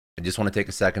I just want to take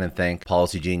a second and thank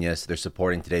Policy Genius. They're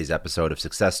supporting today's episode of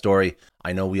Success Story.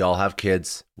 I know we all have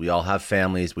kids, we all have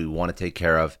families we want to take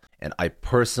care of, and I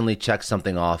personally checked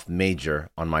something off major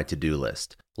on my to-do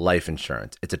list: life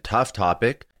insurance. It's a tough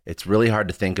topic. It's really hard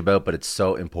to think about, but it's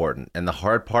so important. And the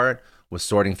hard part was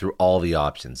sorting through all the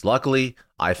options. Luckily,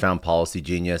 I found Policy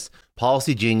Genius.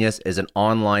 Policy Genius is an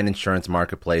online insurance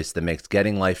marketplace that makes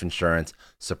getting life insurance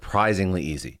surprisingly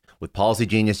easy. With Policy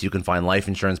Genius, you can find life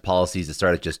insurance policies that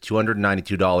start at just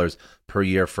 $292 per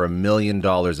year for $1 million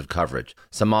of coverage.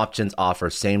 Some options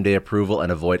offer same-day approval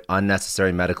and avoid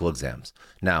unnecessary medical exams.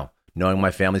 Now, knowing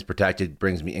my family's protected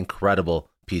brings me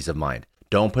incredible peace of mind.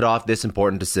 Don't put off this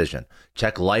important decision.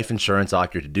 Check life insurance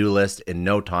off your to-do list in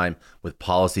no time with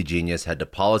Policy Genius. Head to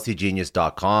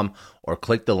policygenius.com or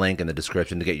click the link in the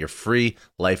description to get your free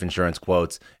life insurance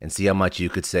quotes and see how much you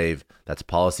could save. That's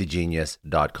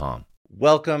policygenius.com.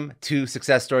 Welcome to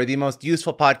Success Story, the most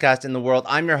useful podcast in the world.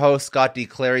 I'm your host, Scott D.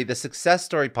 Clary. The Success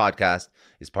Story podcast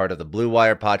is part of the Blue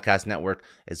Wire Podcast Network,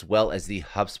 as well as the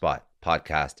HubSpot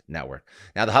Podcast Network.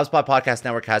 Now, the HubSpot Podcast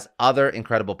Network has other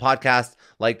incredible podcasts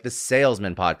like the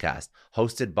Salesman Podcast,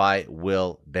 hosted by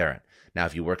Will Barron. Now,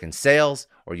 if you work in sales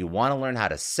or you want to learn how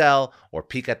to sell or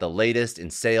peek at the latest in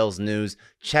sales news,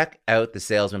 check out the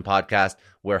Salesman Podcast,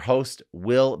 where host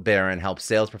Will Barron helps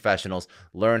sales professionals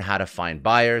learn how to find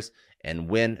buyers and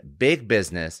win big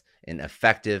business in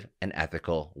effective and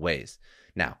ethical ways.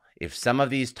 Now, if some of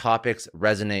these topics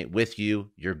resonate with you,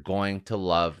 you're going to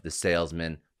love the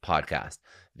Salesman Podcast.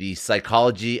 The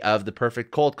psychology of the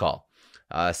perfect cold call,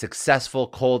 successful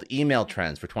cold email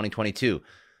trends for 2022,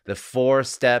 the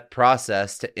 4-step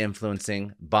process to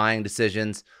influencing buying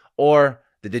decisions, or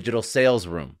the digital sales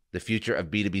room, the future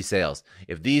of B2B sales.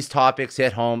 If these topics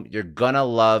hit home, you're going to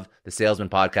love the Salesman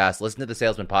Podcast. Listen to the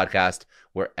Salesman Podcast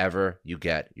wherever you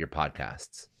get your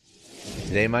podcasts.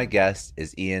 Today, my guest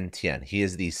is Ian Tien. He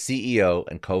is the CEO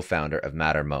and co-founder of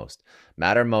Mattermost.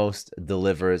 Mattermost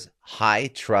delivers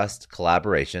high-trust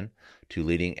collaboration to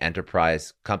leading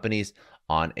enterprise companies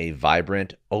on a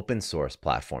vibrant open source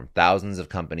platform. Thousands of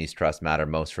companies trust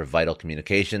Mattermost for vital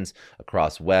communications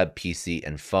across web, PC,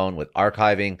 and phone, with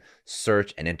archiving,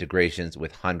 search, and integrations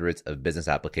with hundreds of business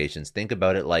applications. Think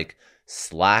about it like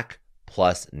Slack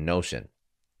plus Notion.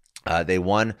 They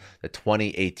won the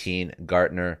 2018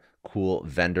 Gartner Cool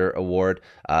Vendor Award.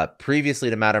 Previously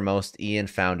to Mattermost, Ian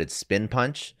founded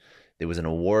SpinPunch. It was an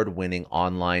award-winning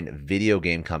online video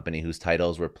game company whose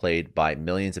titles were played by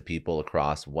millions of people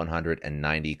across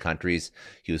 190 countries.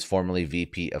 He was formerly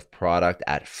VP of Product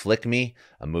at FlickMe,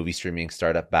 a movie streaming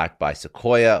startup backed by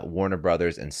Sequoia, Warner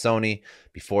Brothers, and Sony.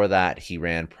 Before that, he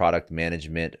ran product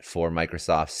management for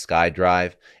Microsoft's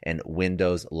SkyDrive and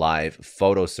Windows Live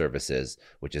Photo Services,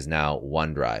 which is now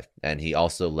OneDrive. And he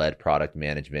also led product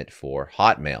management for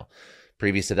Hotmail.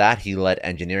 Previous to that, he led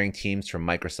engineering teams from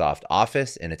Microsoft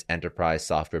Office and its enterprise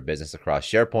software business across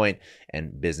SharePoint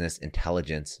and business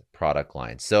intelligence product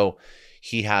lines. So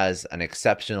he has an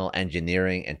exceptional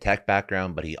engineering and tech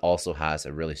background, but he also has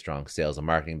a really strong sales and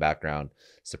marketing background.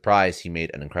 Surprise, he made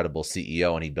an incredible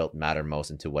CEO and he built Mattermost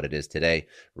into what it is today,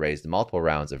 raised multiple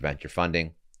rounds of venture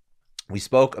funding. We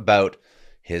spoke about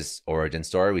his origin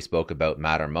story. We spoke about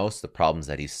Mattermost, the problems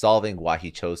that he's solving, why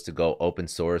he chose to go open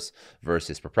source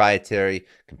versus proprietary,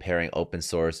 comparing open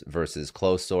source versus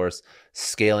closed source,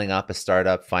 scaling up a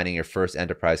startup, finding your first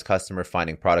enterprise customer,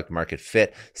 finding product market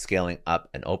fit, scaling up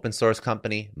an open source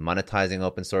company, monetizing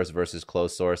open source versus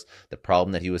closed source, the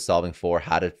problem that he was solving for,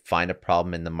 how to find a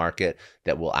problem in the market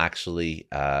that will actually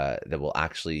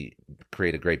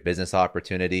create a great business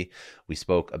opportunity. We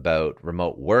spoke about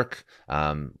remote work,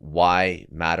 why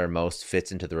Mattermost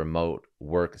fits into the remote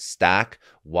work stack,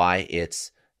 why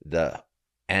it's the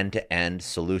end-to-end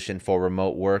solution for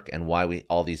remote work, and why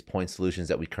all these point solutions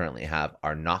that we currently have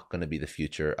are not going to be the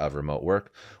future of remote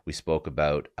work. We spoke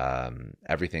about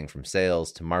everything from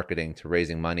sales to marketing to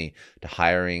raising money to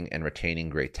hiring and retaining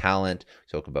great talent. We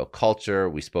spoke about culture.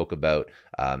 We spoke about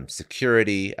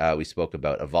security. We spoke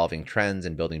about evolving trends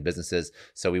and building businesses.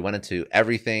 So we went into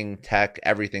everything tech,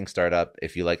 everything startup.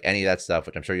 If you like any of that stuff,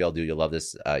 which I'm sure you all do, you'll love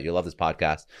this. You'll love this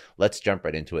podcast. Let's jump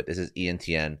right into it. This is Ian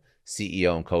Tien,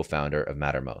 CEO and co-founder of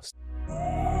Mattermost.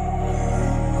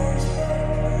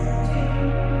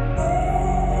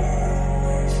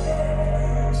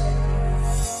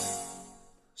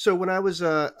 So when I was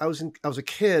a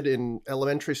kid in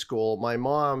elementary school, my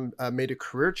mom made a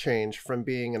career change from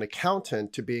being an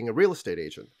accountant to being a real estate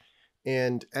agent.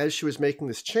 And as she was making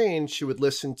this change, she would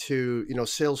listen to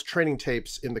sales training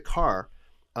tapes in the car,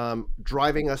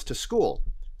 driving us to school.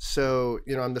 So,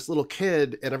 I'm this little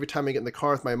kid, and every time I get in the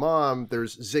car with my mom,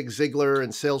 there's Zig Ziglar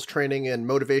and sales training and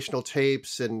motivational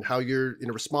tapes and how you're,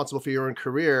 responsible for your own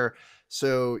career.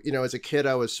 So, as a kid,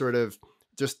 I was sort of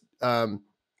just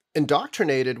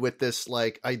indoctrinated with this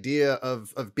like idea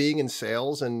of being in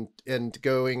sales and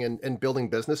going and building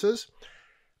businesses.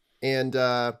 And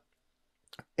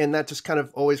and that just kind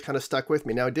of always kind of stuck with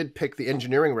me. Now, I did pick the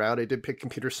engineering route. I did pick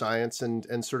computer science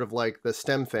and sort of like the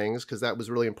STEM things because that was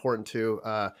really important to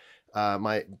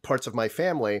my parts of my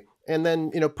family. And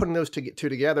then putting those two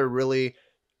together, really,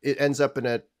 it ends up in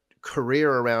a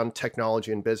career around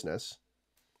technology and business.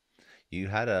 You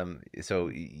had so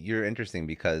you're interesting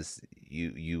because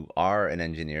you are an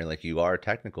engineer, like you are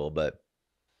technical, but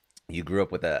you grew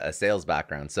up with a sales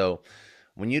background. So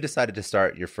when you decided to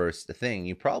start your first thing,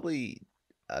 you probably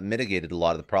mitigated a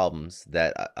lot of the problems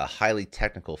that a highly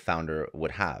technical founder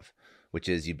would have, which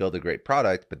is you build a great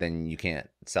product, but then you can't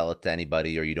sell it to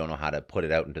anybody, or you don't know how to put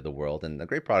it out into the world. And a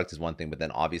great product is one thing, but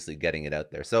then obviously getting it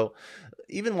out there. So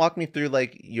even walk me through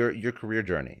like your career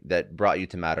journey that brought you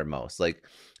to Mattermost. Like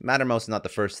Mattermost is not the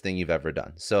first thing you've ever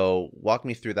done. So walk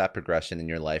me through that progression in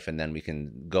your life, and then we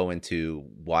can go into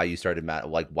why you started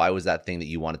like why was that thing that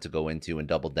you wanted to go into and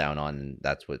double down on, and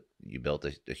that's what you built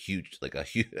a huge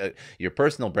your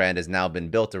personal brand has now been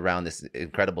built around this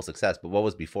incredible success. But what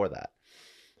was before that?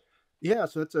 Yeah,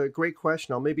 so that's a great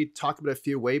question. I'll maybe talk about a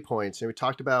few waypoints. And we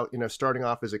talked about, starting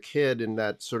off as a kid and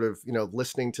that sort of,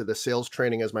 listening to the sales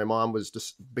training as my mom was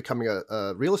just becoming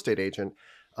a real estate agent.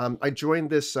 I joined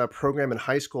this program in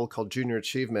high school called Junior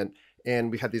Achievement,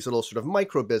 and we had these little sort of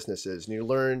micro businesses, and you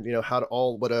learn, how to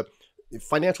what a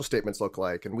financial statements look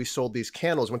like. And we sold these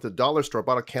candles, went to the dollar store,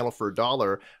 bought a candle for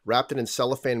 $1, wrapped it in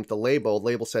cellophane with the label. The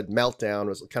label said Meltdown. It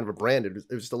was kind of a brand. It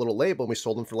was just a little label, and we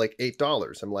sold them for like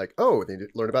 $8. I'm like, oh, then you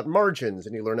learn about margins,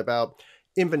 and you learn about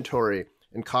inventory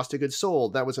and cost of goods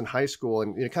sold. That was in high school,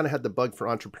 and you kind of had the bug for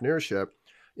entrepreneurship.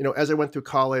 As I went through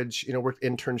college, worked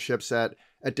internships at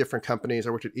different companies.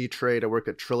 I worked at E-Trade. I worked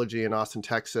at Trilogy in Austin,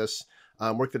 Texas.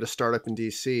 Worked at a startup in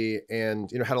DC,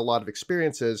 and had a lot of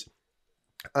experiences.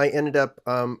 I ended up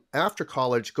after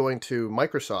college going to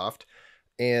Microsoft,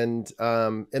 and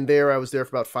there I was there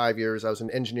for about 5 years. I was an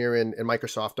engineer in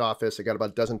Microsoft Office. I got about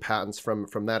a dozen patents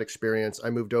from that experience. I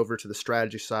moved over to the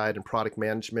strategy side and product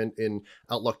management in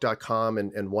Outlook.com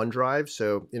and OneDrive.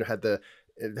 So had the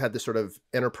sort of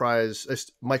enterprise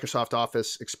Microsoft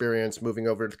Office experience moving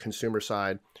over to the consumer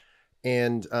side.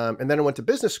 And then I went to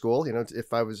business school.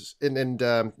 If I was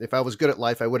if I was good at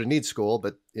life, I would have need school.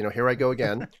 But here I go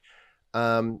again.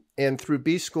 And through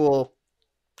B school,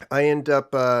 I end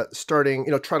up starting,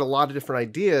 tried a lot of different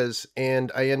ideas,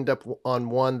 and I end up on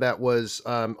one that was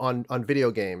on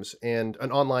video games and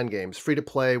on online games. Free to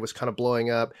play was kind of blowing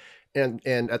up, and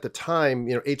at the time,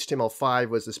 HTML5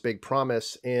 was this big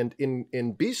promise. And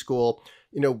in B school,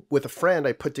 with a friend,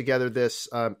 I put together this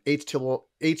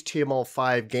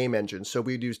HTML5 game engine. So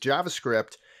we'd use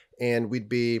JavaScript, and we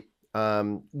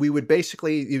would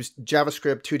basically use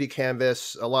JavaScript, 2D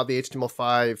Canvas, a lot of the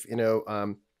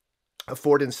HTML5,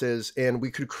 affordances, and we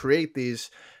could create these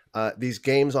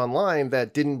games online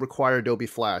that didn't require Adobe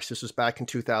Flash. This was back in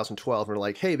 2012. And we're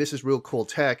like, hey, this is real cool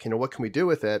tech. What can we do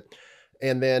with it?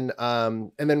 And then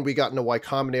we got into Y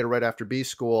Combinator right after B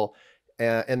school,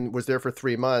 and was there for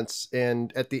 3 months.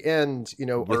 And at the end,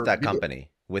 with that company,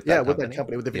 with that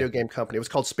company, with the video game company, it was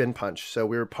called Spin Punch. So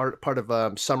we were part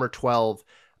of Summer 12.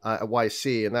 At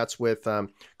YC, and that's with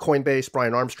Coinbase.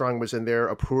 Brian Armstrong was in there.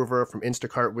 Approver from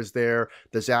Instacart was there.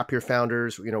 The Zapier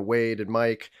founders, Wade and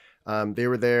Mike, they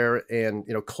were there, and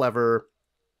Clever,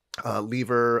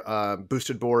 Lever,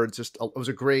 Boosted Boards. It was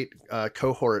a great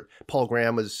cohort. Paul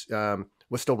Graham was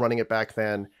still running it back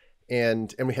then,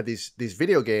 and we had these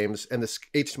video games and this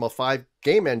HTML5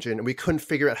 game engine, and we couldn't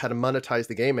figure out how to monetize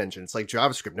the game engine. It's like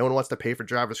JavaScript. No one wants to pay for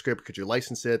JavaScript. Could you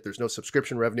license it? There's no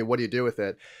subscription revenue. What do you do with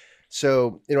it?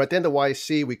 So, at the end of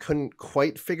YC, we couldn't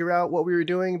quite figure out what we were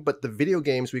doing, but the video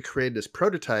games we created as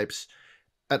prototypes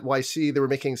at YC, they were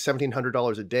making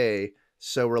 $1,700 a day.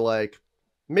 So we're like,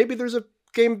 maybe there's a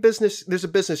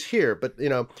business here, but,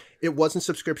 it wasn't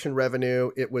subscription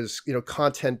revenue. It was,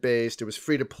 content based. It was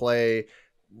free to play.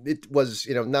 It was,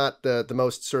 not the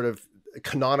most sort of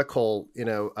canonical,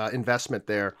 investment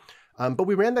there. But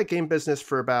we ran that game business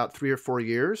for about 3 or 4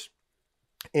 years.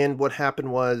 And what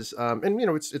happened was,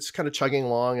 it's kind of chugging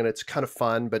along and it's kind of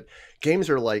fun, but games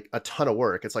are like a ton of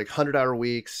work. It's like 100-hour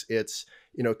weeks. It's,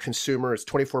 consumer, it's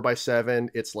 24/7.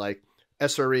 It's like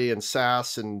SRE and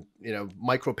SaaS and,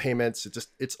 micropayments.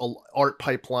 It's an art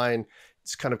pipeline.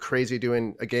 It's kind of crazy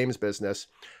doing a games business.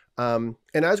 And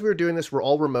as we were doing this, we're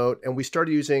all remote, and we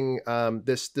started using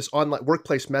this online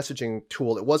workplace messaging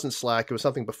tool. It wasn't Slack; it was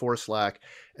something before Slack.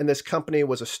 And this company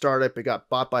was a startup. It got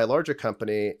bought by a larger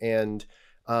company, and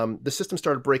the system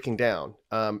started breaking down.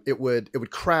 It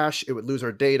would crash. It would lose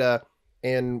our data,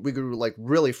 and we grew like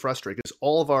really frustrated because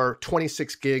all of our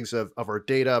 26 gigs of our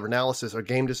data, of analysis, our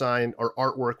game design, our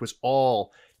artwork was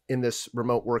all in this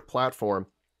remote work platform,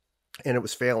 and it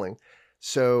was failing.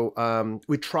 So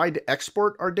we tried to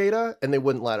export our data and they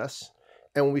wouldn't let us.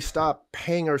 And when we stopped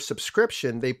paying our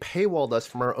subscription, they paywalled us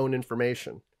from our own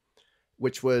information,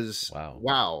 which was Wow.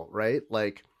 wow, right?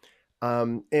 Like,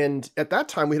 and at that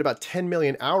time we had about 10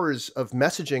 million hours of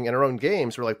messaging in our own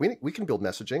games. We're like, we can build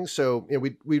messaging. So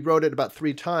we wrote it about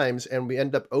 3 times, and we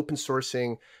ended up open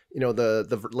sourcing,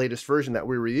 the latest version that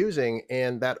we were using.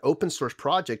 And that open source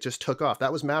project just took off.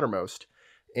 That was Mattermost.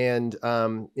 And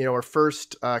our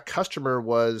first customer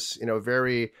was a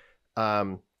very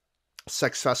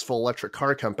successful electric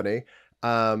car company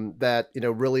that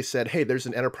really said, "Hey, there's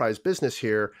an enterprise business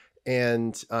here."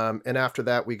 And after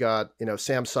that, we got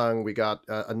Samsung, we got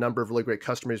a number of really great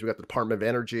customers. We got the Department of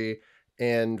Energy,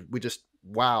 and we just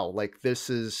wow, like this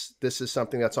is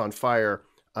something that's on fire.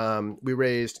 We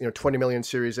raised 20 million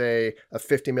Series A, a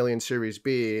 50 million Series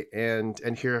B, and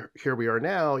here we are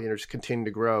now, just continuing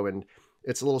to grow. And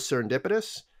it's a little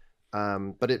serendipitous,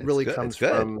 but it It's really good. comes It's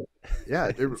good. from, yeah,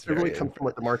 it It's really very comes from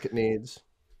what the market needs.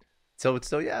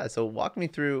 yeah. So walk me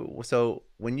through. So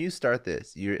when you start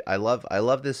this, I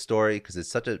love this story because it's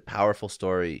such a powerful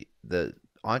story. The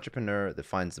entrepreneur that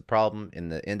finds the problem in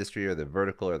the industry or the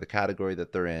vertical or the category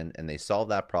that they're in, and they solve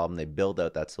that problem, they build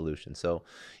out that solution. So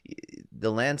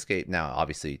the landscape now,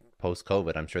 obviously post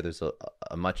COVID, I'm sure there's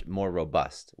a much more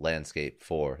robust landscape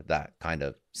for that kind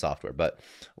of software. But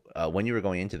when you were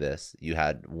going into this, you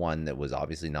had one that was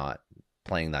obviously not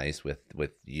playing nice with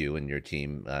you and your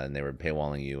team, and they were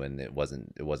paywalling you, and it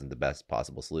wasn't the best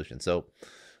possible solution. So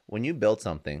when you build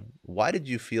something, why did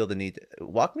you feel the need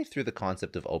walk me through the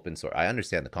concept of open source? I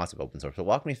understand the concept of open source, but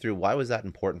walk me through, why was that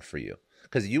important for you?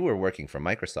 Because you were working for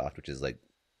Microsoft, which is like,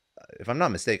 if I'm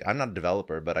not mistaken, I'm not a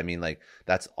developer, but I mean, like,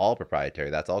 that's all proprietary,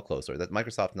 that's all closed source. That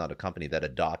Microsoft's not a company that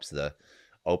adopts the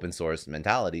open source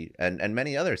mentality, and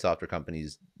many other software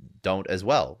companies don't as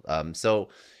well. So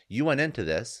you went into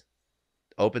this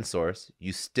open source,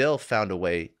 you still found a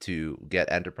way to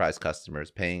get enterprise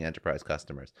customers, paying enterprise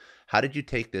customers. How did you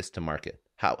take this to market?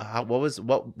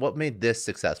 What made this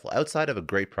successful outside of a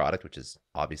great product, which is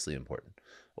obviously important?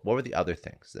 What were the other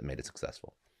things that made it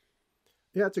successful?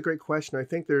 Yeah, it's a great question. I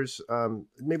think there's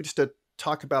maybe just to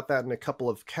talk about that in a couple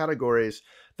of categories.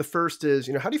 The first is,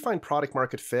 how do you find product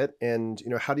market fit, and,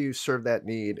 how do you serve that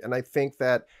need? And I think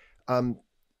that um,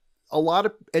 a lot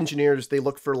of engineers, they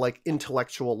look for like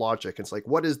intellectual logic. It's like,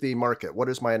 what is the market? What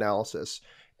is my analysis?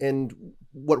 And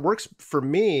what works for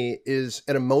me is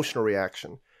an emotional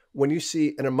reaction. When you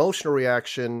see an emotional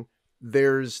reaction,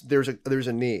 there's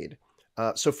a need.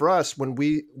 So for us, when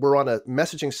we were on a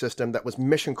messaging system that was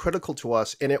mission critical to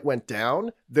us and it went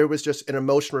down, there was just an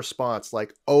emotional response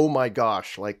like, oh my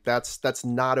gosh, like that's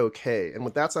not okay. And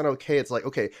when that's not okay, it's like,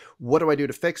 okay, what do I do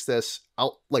to fix this?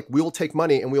 We will take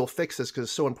money and we will fix this because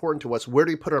it's so important to us. Where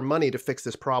do we put our money to fix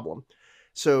this problem?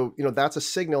 So, that's a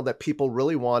signal that people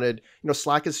really wanted.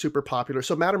 Slack is super popular.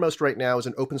 So Mattermost right now is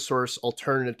an open source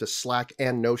alternative to Slack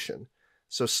and Notion.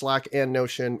 So Slack and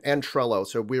Notion and Trello.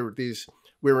 So we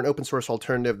were an open source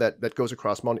alternative that goes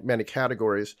across many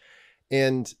categories.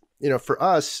 And, for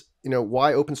us,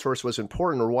 why open source was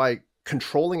important, or why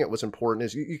controlling it was important,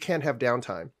 is you can't have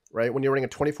downtime, right? When you're running a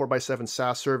 24/7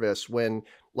 SaaS service, when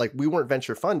like we weren't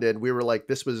venture funded, we were like,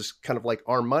 this was kind of like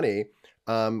our money.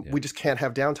 Yeah. We just can't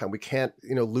have downtime. We can't,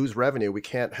 lose revenue. We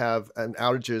can't have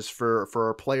outages for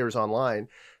our players online.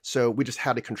 So we just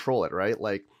had to control it, right?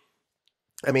 Like,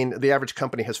 I mean, the average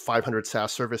company has 500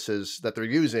 SaaS services that they're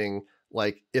using.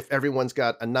 Like, if everyone's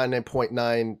got a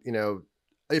 99.9,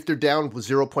 if they're down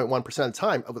 0.1% of the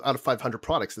time out of 500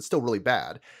 products, that's still really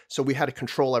bad. So we had to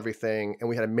control everything, and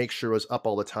we had to make sure it was up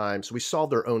all the time. So we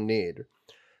solved their own need.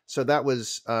 So that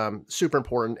was super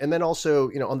important. And then also,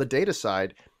 on the data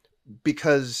side,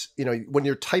 because, when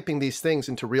you're typing these things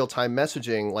into real-time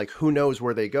messaging, like, who knows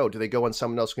where they go? Do they go on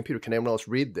someone else's computer? Can anyone else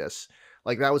read this?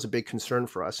 Like, that was a big concern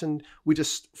for us. And we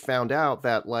just found out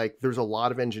that, like, there's a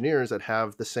lot of engineers that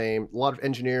have a lot of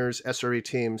engineers, SRE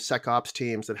teams, SecOps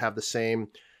teams that have the same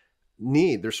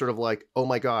need. They're sort of like, oh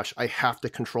my gosh, I have to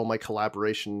control my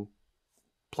collaboration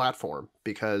platform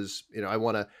because, I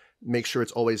want to make sure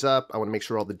it's always up. I want to make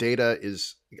sure all the data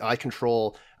is I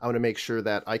control. I want to make sure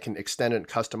that I can extend it and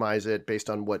customize it based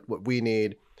on what we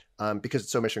need, because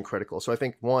it's so mission critical. So I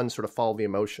think one, sort of follow the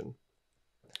emotion.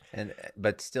 And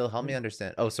but still, help me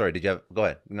understand. Oh, sorry. Did you have? Go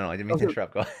ahead. No, I didn't mean to Okay.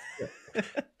 interrupt. Go Yeah.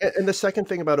 ahead. And the second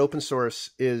thing about open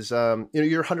source is,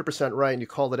 you're 100% right, and you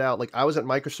called it out. Like I was at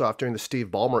Microsoft during the Steve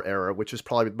Ballmer era, which is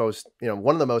probably the most,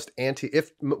 one of the most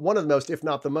one of the most, if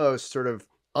not the most, sort of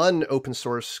un-open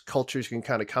source cultures you can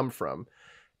kind of come from,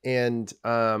 and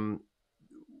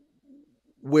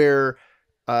where,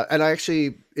 and I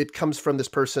actually, it comes from this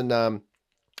person,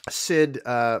 Sid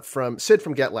from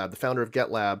GitLab, the founder of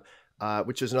GitLab,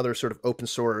 which is another sort of open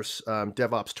source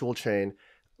DevOps tool chain.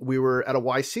 We were at a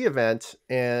YC event,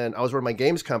 and I was running my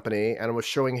games company, and I was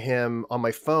showing him on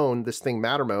my phone this thing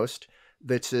Mattermost,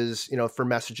 that is for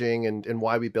messaging and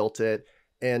why we built it,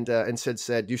 and Sid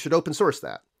said you should open source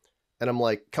that, and I'm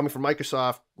like, coming from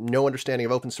Microsoft, no understanding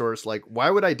of open source, like why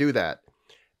would I do that?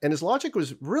 And his logic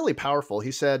was really powerful.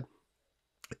 He said,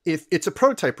 if it's a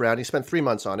prototype round, he spent 3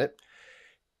 months on it.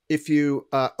 If you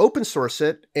open source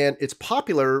it and it's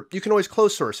popular, you can always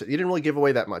close source it. You didn't really give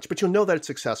away that much, but you'll know that it's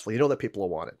successful. You know that people will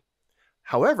want it.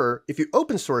 However, if you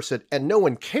open source it and no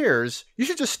one cares, you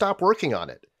should just stop working on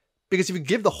it. Because if you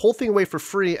give the whole thing away for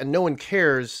free and no one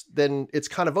cares, then it's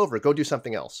kind of over. Go do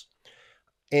something else.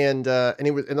 And that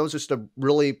was just a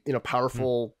really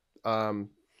powerful kind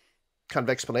of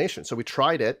explanation. So we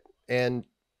tried it, and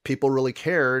people really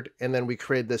cared, and then we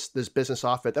created this business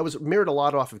off it that was mirrored a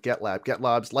lot off of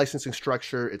GitLab's licensing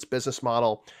structure, its business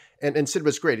model, and Sid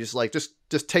was great. He's like, just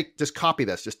copy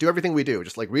this, just do everything we do,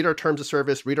 just like read our terms of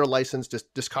service, read our license,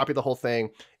 just copy the whole thing.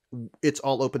 It's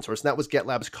all open source. And that was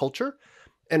GitLab's culture,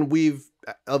 and we've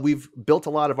built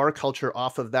a lot of our culture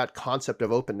off of that concept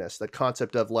of openness, that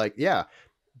concept of like, yeah,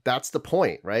 that's the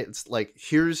point, right? It's like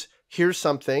here's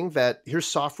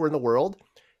software in the world,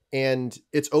 and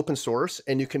it's open source,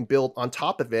 and you can build on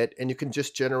top of it, and you can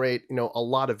just generate a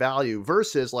lot of value,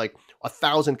 versus like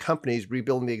 1,000 companies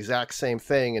rebuilding the exact same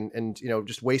thing and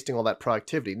just wasting all that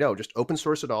productivity. No, just open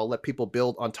source it all, let people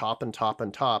build on top and top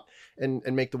and top, and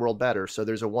make the world better. So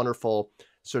there's a wonderful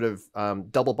sort of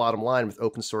double bottom line with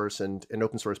open source and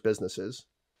open source businesses.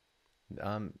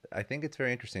 I think it's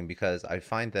very interesting because I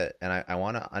find that, and I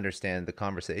want to understand the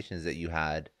conversations that you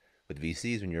had with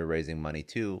VCs when you were raising money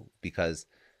too, because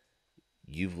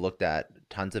you've looked at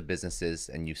tons of businesses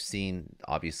and you've seen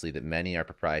obviously that many are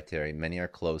proprietary, many are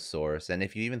closed source. And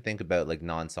if you even think about like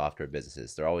non-software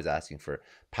businesses, they're always asking for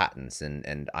patents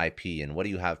and IP and what do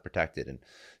you have protected? And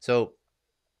so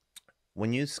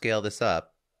when you scale this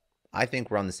up, I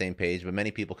think we're on the same page, but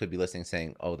many people could be listening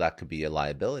saying, oh, that could be a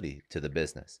liability to the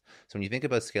business. So when you think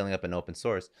about scaling up an open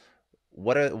source,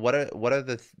 what are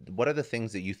the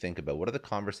things that you think about? What are the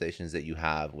conversations that you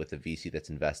have with a VC that's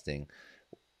investing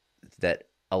that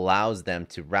allows them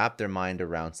to wrap their mind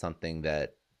around something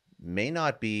that may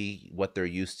not be what they're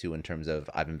used to in terms of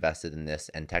I've invested in this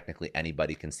and technically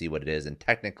anybody can see what it is and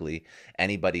technically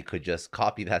anybody could just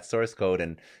copy that source code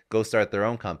and go start their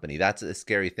own company. That's a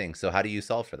scary thing. So how do you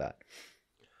solve for that?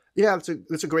 Yeah,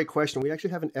 that's a great question. We actually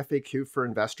have an FAQ for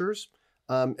investors.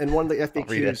 And one of the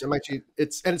FAQs,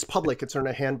 it's public. It's in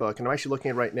a handbook, and I'm actually looking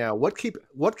at it right now. What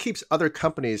keeps other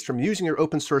companies from using your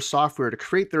open source software to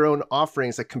create their own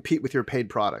offerings that compete with your paid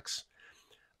products?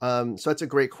 So that's a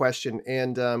great question,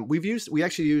 and we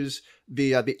actually use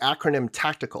the acronym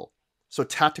TACTICAL. So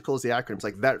tactical is the acronym. It's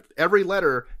like that. Every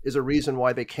letter is a reason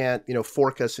why they can't,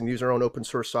 fork us and use our own open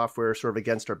source software sort of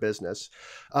against our business.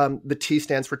 The T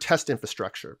stands for test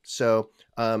infrastructure. So,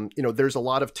 there's a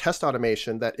lot of test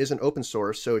automation that isn't open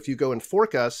source. So if you go and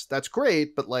fork us, that's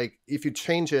great. But like, if you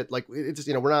change it, like it's,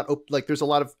 we're not like, there's a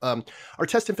lot of, our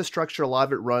test infrastructure, a lot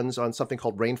of it runs on something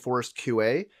called Rainforest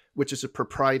QA, which is a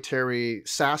proprietary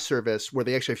SaaS service where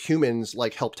they actually have humans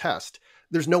like help test.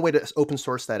 There's no way to open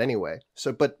source that anyway.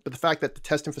 So, but the fact that the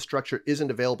test infrastructure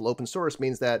isn't available open source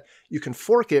means that you can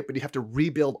fork it, but you have to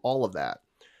rebuild all of that.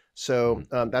 So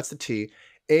that's the T.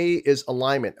 A is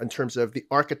alignment in terms of the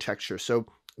architecture. So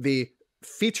the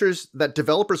features that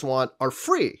developers want are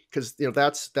free because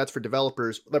that's for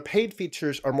developers. The paid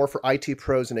features are more for IT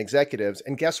pros and executives.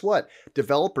 And guess what?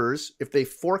 Developers, if they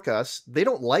fork us, they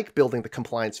don't like building the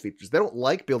compliance features. They don't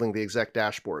like building the exec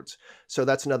dashboards. So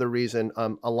that's another reason,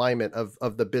 alignment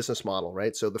of the business model,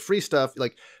 right? So the free stuff,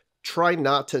 like try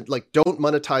not to don't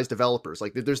monetize developers.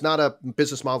 Like there's not a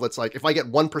business model that's like, if I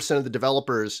get 1% of the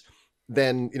developers,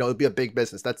 then it'll be a big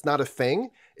business. That's not a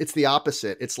thing. It's the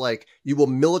opposite. It's like you will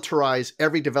militarize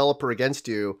every developer against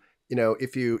you,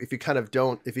 if you kind of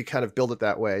build it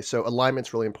that way. So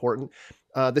alignment's really important.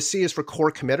 The C is for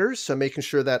core committers. So making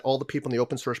sure that all the people in the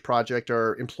open source project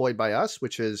are employed by us,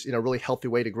 which is, a really healthy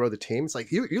way to grow the team. It's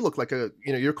like, you look like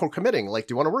you're core committing. Like,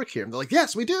 do you want to work here? And they're like,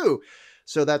 yes, we do.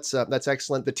 So that's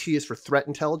excellent. The T is for threat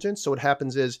intelligence. So what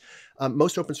happens is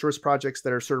most open source projects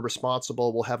that are sort of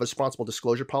responsible will have a responsible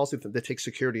disclosure policy that takes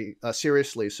security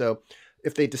seriously. So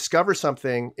if they discover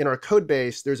something in our code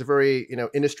base, there's a very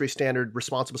industry standard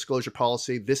responsible disclosure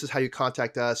policy. This is how you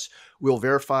contact us. We'll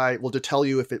verify. We'll tell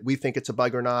you if we think it's a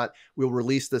bug or not. We'll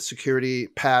release the security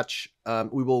patch.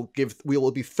 We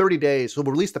will be 30 days. So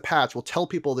we'll release the patch. We'll tell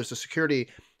people there's a security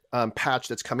patch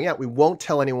that's coming out. We won't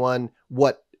tell anyone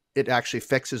what it actually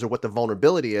fixes or what the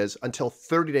vulnerability is until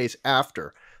 30 days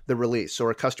after the release. So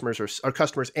our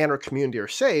customers and our community are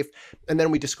safe. And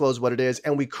then we disclose what it is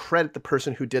and we credit the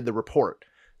person who did the report.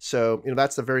 So,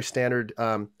 that's the very standard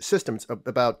system. It's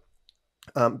about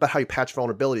how you patch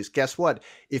vulnerabilities. Guess what?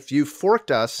 If you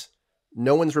forked us,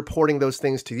 no one's reporting those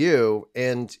things to you.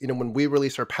 And, when we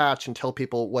release our patch and tell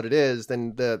people what it is,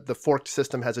 then the forked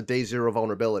system has a day zero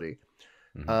vulnerability.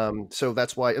 So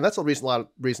that's why, and that's a lot of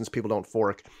reasons people don't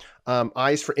fork.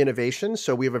 I is for innovation.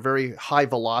 So we have a very high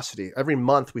velocity. Every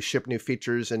month we ship new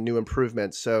features and new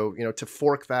improvements. So, to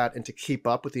fork that and to keep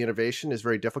up with the innovation is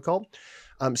very difficult.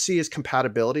 C is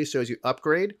compatibility. So as you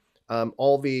upgrade,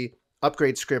 all the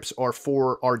upgrade scripts are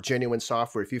for our genuine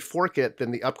software. If you fork it,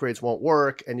 then the upgrades won't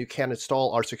work and you can't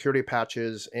install our security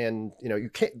patches and, you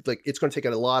can't, it's going to take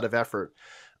a lot of effort.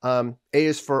 A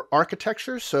is for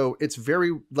architecture. So it's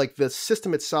very the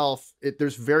system itself,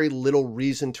 there's very little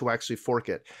reason to actually fork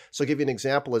it. So I'll give you an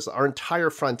example is our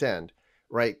entire front end,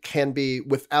 right, can be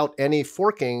without any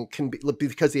forking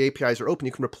because the APIs are open,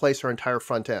 you can replace our entire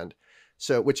front end.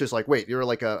 So, which is wait, you're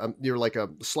like a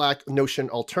Slack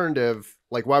Notion alternative.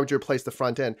 Why would you replace the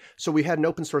front end? So we had an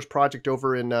open source project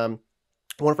over in one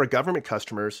of our government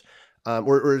customers,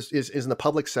 or is in the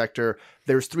public sector.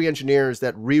 There's 3 engineers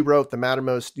that rewrote the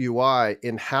Mattermost UI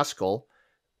in Haskell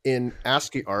in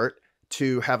ASCII art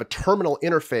to have a terminal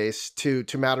interface to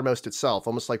Mattermost itself,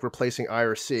 almost like replacing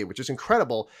IRC, which is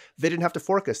incredible. They didn't have to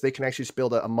fork us. They can actually just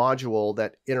build a module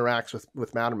that interacts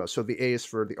with Mattermost. So the A is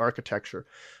for the architecture.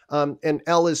 And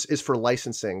L is for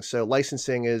licensing. So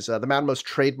licensing is the Mattermost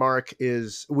trademark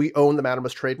we own the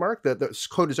Mattermost trademark. The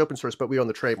code is open source, but we own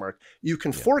the trademark. You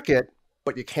can fork it,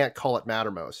 but you can't call it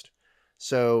Mattermost.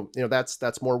 So,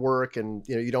 that's more work and,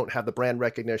 you don't have the brand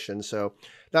recognition. So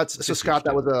Scott,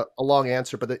 that was a long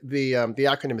answer, but the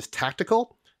acronym is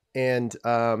tactical and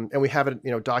we have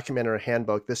it, documented in our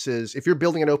handbook. This is, if you're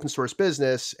building an open source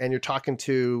business and you're talking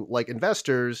to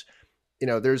investors,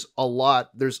 there's a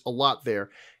lot there.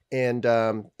 And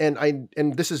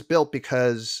this is built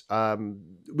because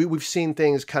we've seen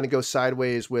things kind of go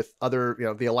sideways with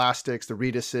other, the Elastics, the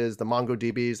Reduses, the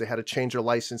MongoDBs. They had to change their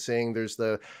licensing. There's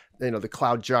the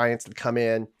cloud giants that come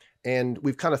in, and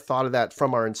we've kind of thought of that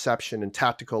from our inception. And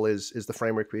tactical is the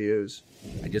framework we use.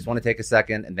 I just want to take a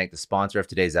second and thank the sponsor of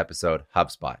today's episode,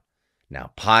 HubSpot.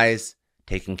 Now, pies,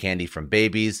 taking candy from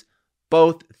babies,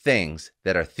 both things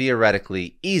that are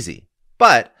theoretically easy,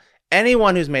 but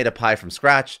anyone who's made a pie from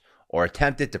scratch or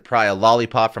attempted to pry a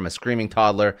lollipop from a screaming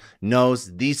toddler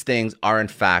knows these things are in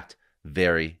fact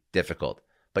very difficult.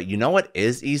 But you know what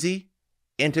is easy?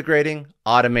 Integrating,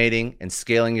 automating, and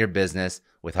scaling your business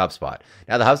with HubSpot.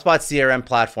 Now, the HubSpot CRM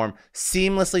platform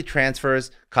seamlessly transfers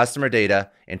customer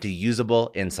data into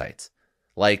usable insights,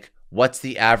 like what's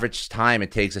the average time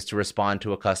it takes us to respond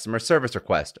to a customer service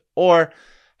request, or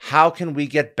how can we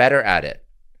get better at it?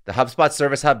 The HubSpot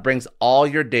Service Hub brings all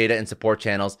your data and support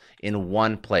channels in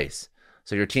one place,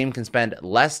 so your team can spend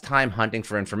less time hunting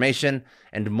for information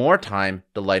and more time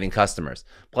delighting customers.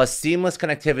 Plus, seamless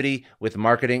connectivity with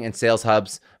marketing and sales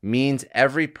hubs means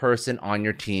every person on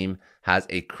your team has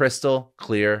a crystal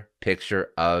clear picture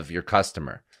of your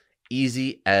customer.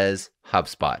 Easy as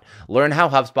HubSpot. Learn how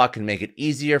HubSpot can make it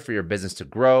easier for your business to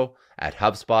grow at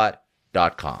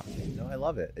HubSpot.com. No, I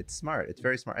love it. It's smart. It's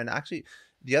very smart. And actually,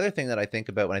 the other thing that I think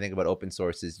about when I think about open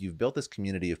source is you've built this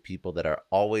community of people that are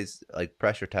always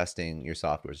pressure testing your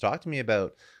software. So talk to me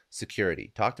about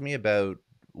security. Talk to me about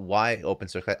why open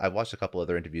source. I've watched a couple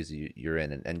other interviews you're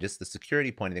in, and just the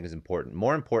security point I think is important,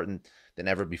 more important than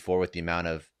ever before with the amount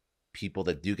of people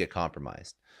that do get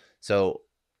compromised. So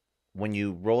when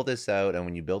you roll this out and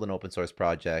when you build an open source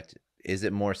project, is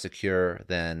it more secure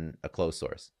than a closed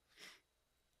source?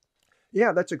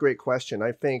 Yeah, that's a great question.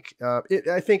 I think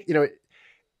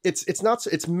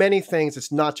it's many things.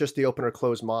 It's not just the open or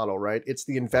closed model, right? It's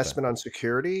the investment on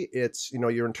security. It's,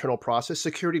 your internal process.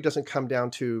 Security doesn't come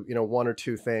down to, one or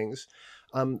two things.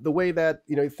 The way that,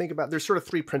 you think about, there's sort of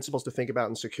 3 principles to think about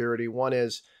in security. One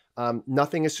is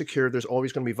nothing is secure. There's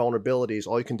always going to be vulnerabilities.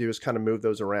 All you can do is kind of move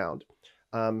those around.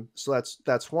 So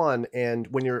that's one. And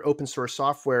when you're open source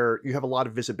software, you have a lot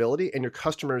of visibility, and your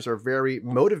customers are very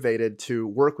motivated to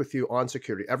work with you on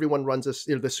security. Everyone runs this,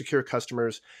 the secure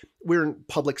customers. We're in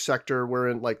public sector. We're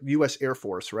in like U.S. Air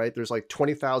Force, right? There's like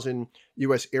 20,000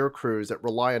 U.S. air crews that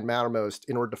rely on Mattermost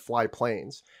in order to fly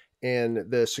planes. And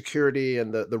the security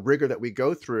and the rigor that we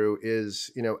go through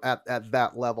is, at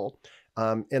that level.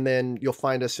 And then you'll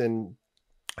find us in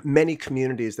many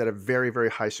communities that have very, very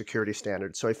high security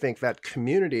standards. So I think that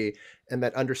community and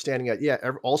that understanding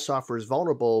that, all software is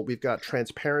vulnerable. We've got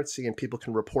transparency and people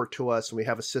can report to us, and we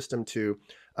have a system to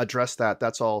address that.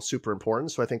 That's all super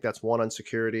important. So I think that's one on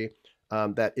security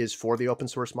that is for the open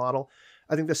source model.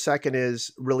 I think the second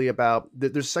is really about,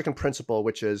 there's a second principle,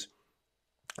 which is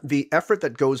the effort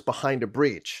that goes behind a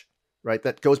breach, right?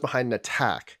 That goes behind an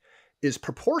attack is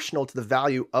proportional to the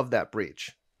value of that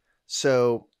breach.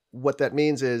 So what that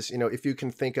means is, if you can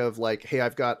think of like, hey,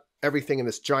 I've got everything in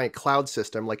this giant cloud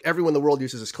system, like everyone in the world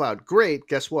uses this cloud. Great.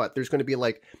 Guess what? There's going to be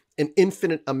like an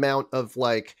infinite amount of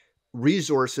like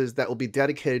resources that will be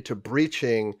dedicated to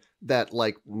breaching that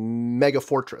like mega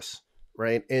fortress,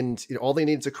 right? And all they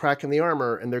need is a crack in the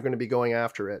armor, and they're going to be going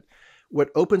after it. What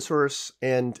open source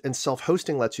and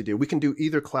self-hosting lets you do, we can do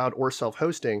either cloud or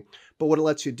self-hosting, but what it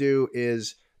lets you do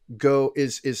is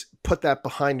put that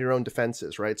behind your own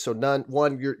defenses, right? So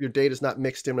your data is not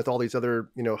mixed in with all these other,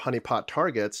 honeypot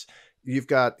targets. You've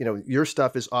got, your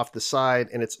stuff is off the side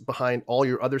and it's behind all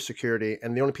your other security.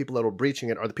 And the only people that are breaching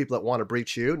it are the people that want to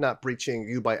breach you, not breaching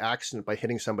you by accident by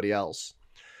hitting somebody else.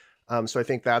 So I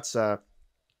think that's the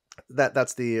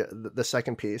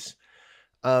second piece.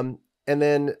 And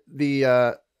then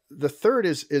the third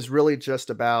is really just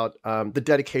about the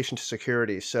dedication to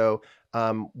security. So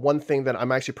one thing that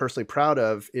I'm actually personally proud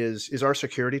of is our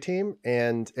security team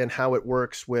and how it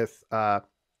works with the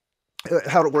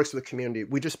community.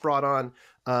 We just brought on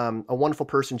a wonderful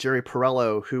person, Jerry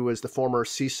Perello, who was the former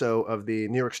CISO of the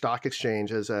New York Stock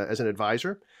Exchange as an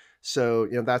advisor. So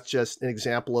that's just an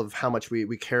example of how much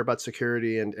we care about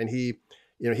security, and he.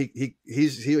 He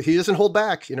doesn't hold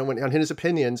back, on his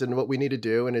opinions and what we need to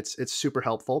do, and it's super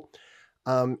helpful.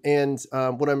 And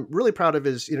what I'm really proud of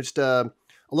is, just a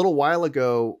little while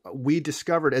ago, we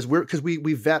discovered because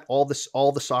we vet all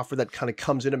the software that kind of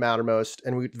comes into Mattermost,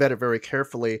 and we vet it very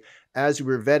carefully. As we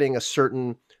were vetting a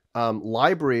certain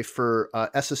library for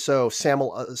SSO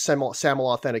SAML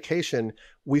authentication,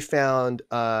 we found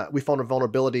a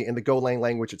vulnerability in the Golang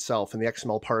language itself, in the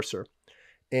XML parser.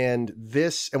 And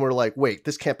we're like, wait,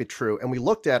 this can't be true. And we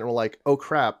looked at it and we're like, oh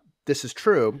crap, this is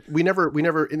true. We never,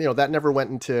 that never went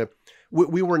into,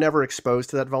 we were never exposed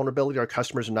to that vulnerability. Our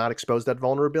customers are not exposed to that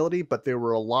vulnerability, but there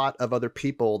were a lot of other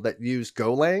people that used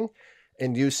Golang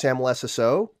and used SAML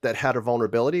SSO that had a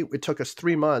vulnerability. It took us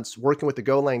 3 months working with the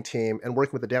Golang team and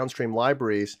working with the downstream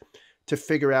libraries to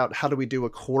figure out how do we do a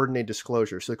coordinated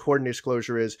disclosure. So the coordinated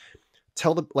disclosure is,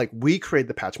 we create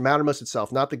the patch, Mattermost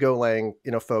itself, not the Golang,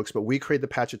 folks, but we create the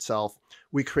patch itself.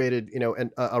 We created,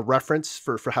 a reference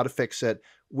for how to fix it.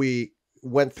 We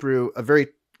went through a very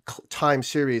time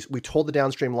series. We told the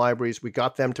downstream libraries, we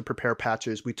got them to prepare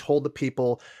patches. We told the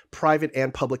people, private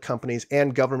and public companies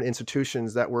and government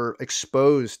institutions that were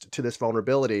exposed to this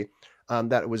vulnerability,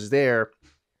 that it was there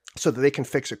so that they can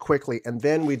fix it quickly. And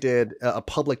then we did a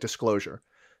public disclosure.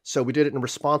 So we did it in a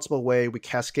responsible way. We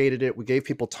cascaded it. We gave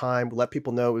people time. We let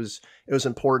people know it was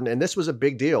important. And this was a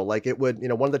big deal. Like it would,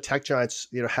 one of the tech giants,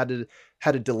 had to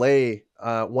delay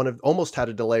almost had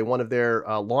to delay one of their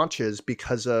launches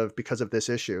because of this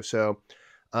issue. So,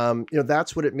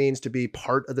 that's what it means to be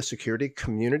part of the security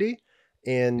community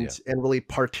and really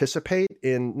participate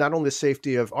in not only the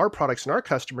safety of our products and our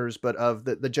customers, but of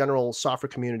the general software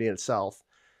community in itself.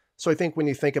 So I think when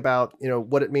you think about,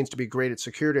 what it means to be great at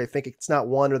security, I think it's not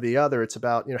one or the other. It's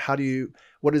about,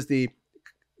 what is the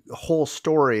whole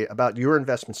story about your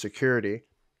investment security?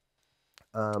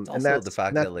 And that's the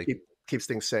fact that keeps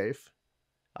things safe.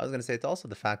 I was going to say, it's also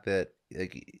the fact that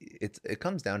it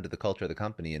comes down to the culture of the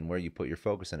company and where you put your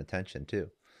focus and attention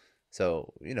too.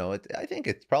 So, I think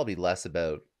it's probably less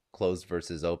about closed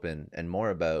versus open and more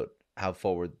about how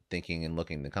forward thinking and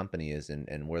looking the company is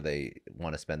and where they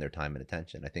want to spend their time and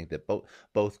attention. I think that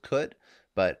both could,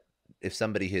 but if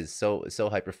somebody is so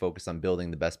hyper focused on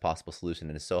building the best possible solution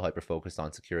and is so hyper focused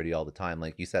on security all the time,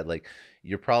 like you said, like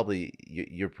you're probably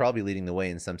leading the way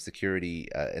in some security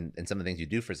and some of the things you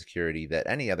do for security that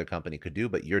any other company could do,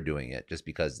 but you're doing it just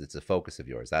because it's a focus of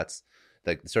yours. That's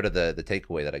like sort of the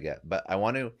takeaway that I get. But I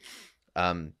want to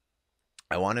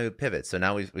pivot. So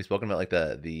now we've spoken about like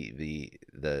the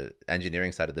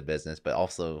engineering side of the business, but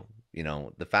also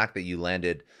The fact that you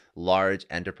landed large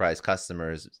enterprise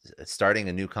customers starting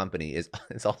a new company is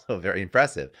also very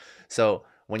impressive. So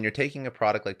when you're taking a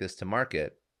product like this to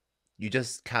market, you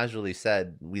just casually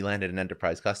said we landed an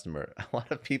enterprise customer. A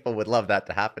lot of people would love that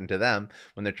to happen to them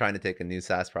when they're trying to take a new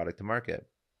SaaS product to market.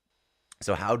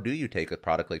 So how do you take a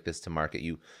product like this to market?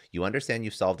 You understand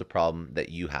you've solved a problem that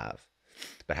you have,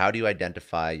 but how do you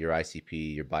identify your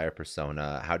ICP, your buyer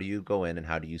persona? How do you go in and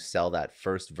how do you sell that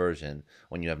first version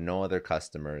when you have no other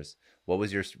customers? What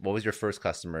was your first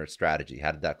customer strategy?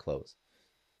 How did that close?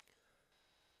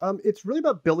 It's really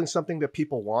about building something that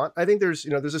people want. I think there's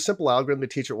a simple algorithm to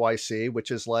teach at YC, which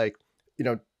is like,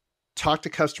 talk to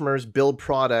customers, build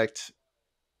product,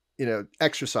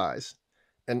 exercise.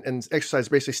 And exercise,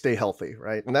 basically stay healthy,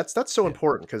 right? And that's so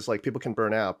important because like people can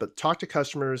burn out, but talk to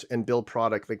customers and build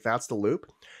product. Like that's the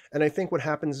loop. And I think what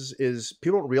happens is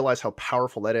people don't realize how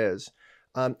powerful that is.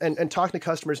 And talking to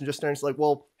customers and just starting to like,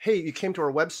 well, hey, you came to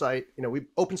our website, we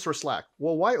open source Slack.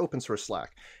 Well, why open source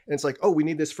Slack? And it's like, oh, we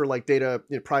need this for like data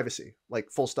privacy,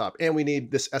 like full stop. And we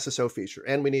need this SSO feature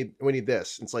and we need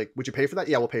this. And it's like, would you pay for that?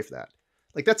 Yeah, we'll pay for that.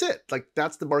 Like, that's it. Like,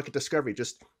 that's the market discovery.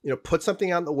 Just, put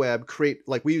something on the web, create,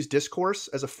 like we use Discourse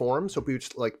as a form. So we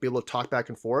just like be able to talk back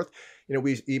and forth.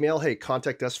 We email, hey,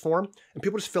 contact us form, and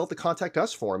people just fill out the contact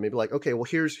us form. Maybe like, okay, well,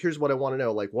 here's what I want to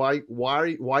know. Like, why are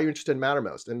you interested in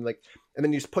Mattermost? And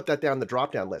then you just put that down the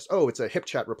drop-down list. Oh, it's a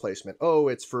HipChat replacement. Oh,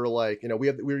 it's for like,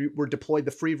 we're deployed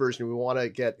the free version. We want to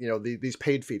get, these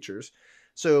paid features.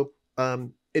 So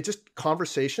it's just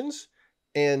conversations.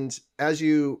 And as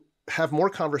you have more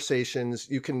conversations,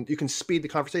 you can speed the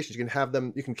conversations. You can have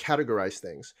them, you can categorize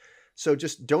things. So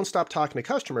just don't stop talking to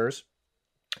customers,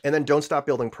 and then don't stop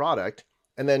building product.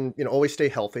 And then, always stay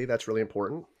healthy. That's really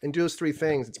important. And do those three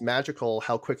things. It's magical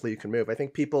how quickly you can move. I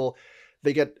think people,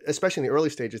 they get, especially in the early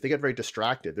stages, they get very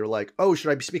distracted. They're like, oh,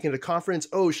 should I be speaking at a conference?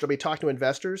 Oh, should I be talking to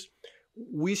investors?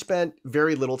 We spent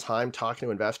very little time talking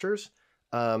to investors,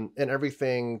 and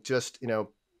everything just,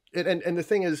 and the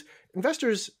thing is,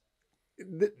 investors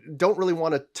don't really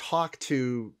want to talk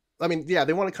to, they want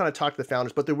to kind of talk to the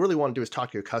founders, but they really want to do is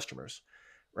talk to your customers.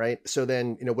 Right. So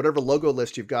then, whatever logo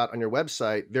list you've got on your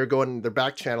website, they're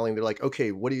back channeling. They're like,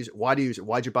 okay, why do you use it?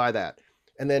 Why'd you buy that?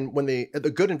 And then when the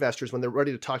good investors, when they're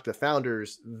ready to talk to the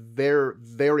founders, they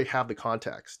already have the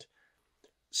context.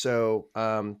 So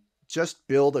just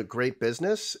build a great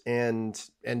business and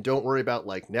don't worry about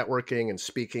like networking and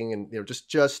speaking and, just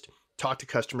talk to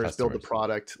customers, build the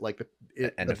product, like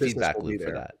the feedback loop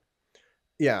for that.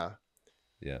 Yeah.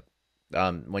 Yeah.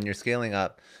 When you're scaling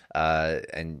up,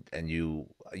 and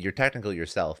you're technical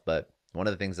yourself, but one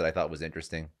of the things that I thought was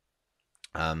interesting,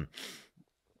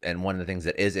 and one of the things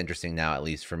that is interesting now, at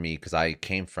least for me, because I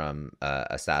came from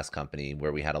a SaaS company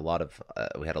where we had a lot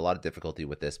of difficulty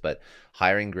with this, but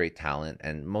hiring great talent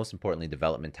and most importantly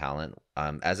development talent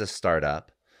as a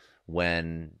startup,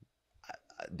 when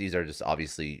these are just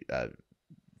obviously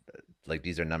like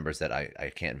these are numbers that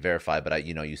I can't verify, but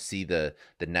you see the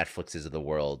Netflixes of the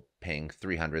world paying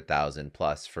 $300,000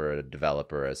 plus for a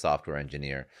developer, a software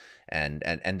engineer, and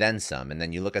then some. And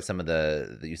then you look at some of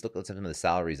the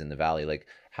salaries in the Valley. Like,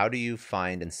 how do you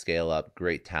find and scale up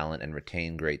great talent and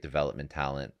retain great development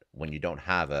talent when you don't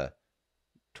have a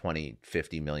 20,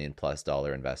 50 million plus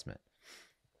dollar investment?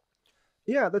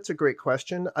 Yeah, that's a great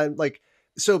question.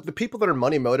 So the people that are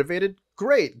money motivated,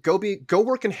 great, go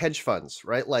work in hedge funds,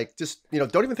 right? Like, just,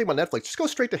 don't even think about Netflix, just go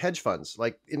straight to hedge funds,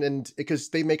 like, and because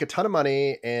they make a ton of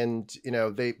money and,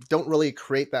 they don't really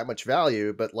create that much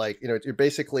value, but like, you're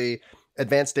basically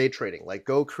advanced day trading, like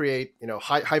go create,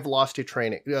 high velocity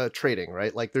trading,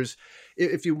 right? Like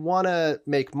if you want to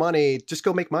make money, just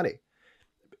go make money.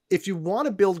 If you want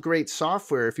to build great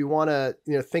software, if you want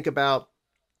to, think about,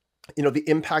 the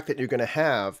impact that you're going to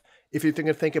have, if you're going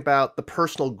to think about the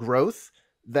personal growth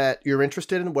that you're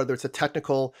interested in, whether it's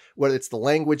whether it's the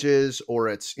languages or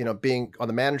it's, being on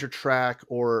the manager track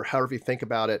or however you think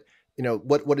about it,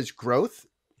 what is growth?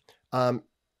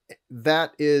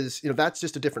 That is, that's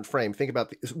just a different frame. Think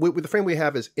about the frame we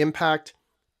have is impact,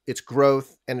 it's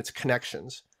growth, and it's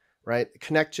connections, right?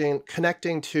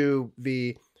 Connecting to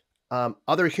the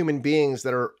other human beings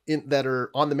that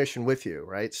are on the mission with you,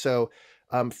 right? So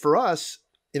for us,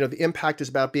 the impact is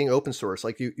about being open source.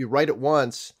 Like you write it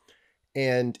once,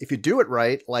 and if you do it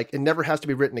right, like it never has to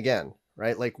be written again,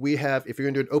 right? Like we have, if you're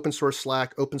going to do an open source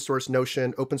Slack, open source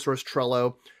Notion, open source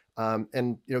Trello,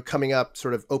 and coming up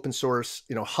sort of open source,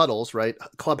 huddles, right?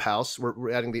 Clubhouse,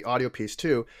 we're adding the audio piece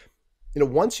too.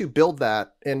 Once you build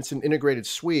that and it's an integrated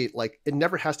suite, like it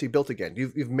never has to be built again.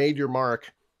 You've made your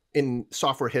mark in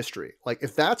software history. Like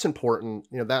if that's important,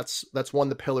 that's one of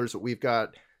the pillars that we've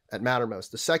got at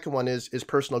Mattermost. The second one is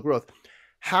personal growth.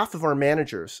 Half of our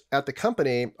managers at the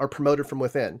company are promoted from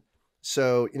within.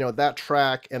 So, that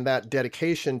track and that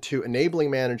dedication to enabling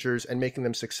managers and making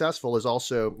them successful is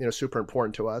also, super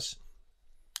important to us.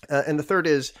 And the third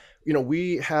is,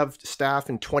 we have staff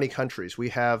in 20 countries. We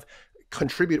have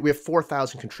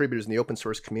 4,000 contributors in the open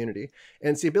source community.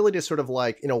 And it's the ability to sort of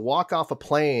walk off a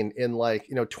plane in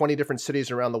 20 different cities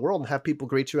around the world and have people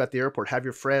greet you at the airport, have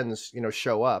your friends,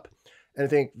 show up. And I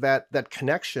think that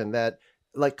connection, that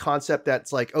concept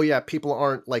that's oh yeah, people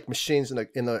aren't like machines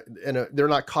they're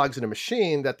not cogs in a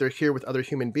machine, that they're here with other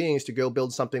human beings to go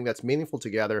build something that's meaningful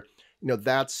together.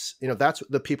 That's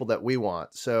the people that we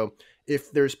want. So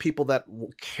if there's people that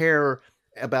care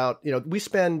about, we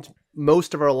spend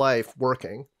most of our life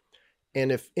working,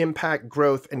 and if impact,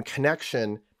 growth, and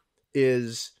connection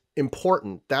is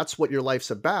important, that's what your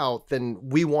life's about, then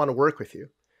we want to work with you.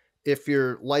 If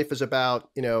your life is about,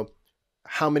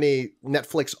 how many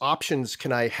Netflix options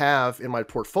can I have in my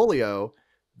portfolio,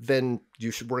 then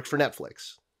you should work for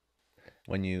Netflix.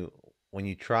 When you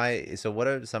try, so what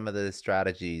are some of the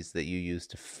strategies that you use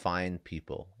to find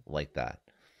people like that?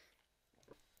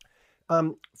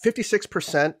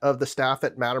 56% of the staff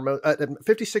at Mattermost,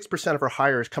 56% of our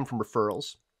hires come from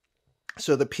referrals.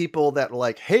 So the people that are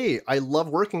like, hey, I love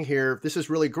working here, this is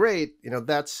really great,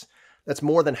 that's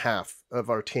more than half of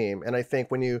our team. And I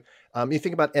think when you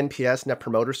think about NPS, Net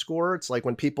Promoter Score, it's like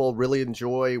when people really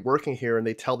enjoy working here and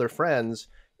they tell their friends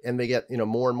and they get,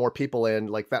 more and more people in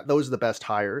like that, those are the best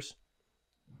hires.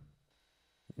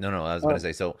 No, I was going to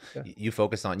say, so yeah. You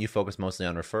focus mostly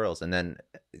on referrals, and then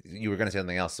you were going to say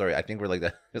something else. Sorry. I think we're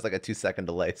there's like a 2-second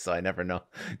delay, so I never know.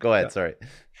 Go ahead. Yeah. Sorry.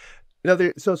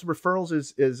 So referrals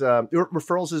is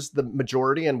referrals is the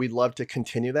majority, and we'd love to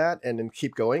continue that and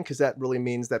keep going, because that really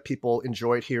means that people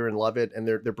enjoy it here and love it, and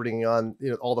they're bringing on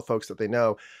all the folks that they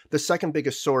know. The second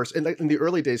biggest source in the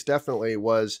early days definitely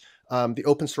was the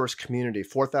open source community,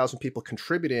 4,000 people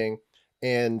contributing,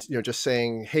 and just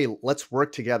saying, hey, let's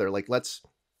work together, let's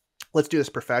do this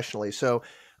professionally. So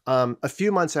a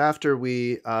few months after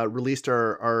we released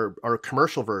our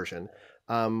commercial version,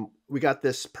 we got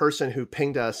this person who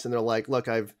pinged us, and they're like, look,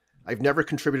 I've never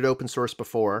contributed open source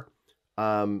before,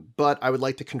 but I would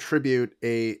like to contribute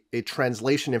a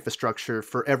translation infrastructure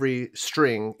for every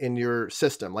string in your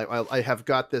system. I have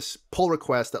got this pull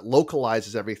request that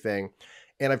localizes everything,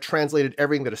 and I've translated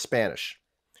everything to Spanish.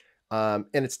 And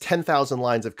it's 10,000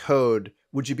 lines of code.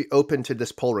 Would you be open to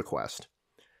this pull request?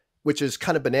 Which is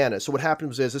kind of bananas. So what happened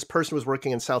was this person was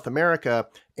working in South America,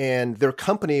 and their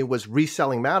company was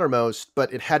reselling Mattermost,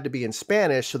 but it had to be in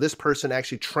Spanish. So this person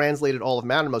actually translated all of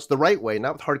Mattermost the right way,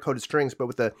 not with hard-coded strings, but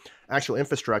with the actual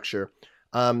infrastructure.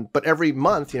 But every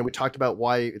month, we talked about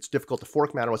why it's difficult to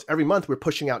fork Mattermost. Every month we're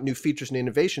pushing out new features and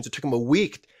innovations. It took them a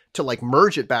week to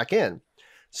merge it back in.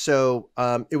 So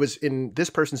it was in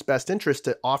this person's best interest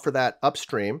to offer that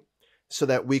upstream, so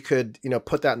that we could,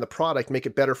 put that in the product, make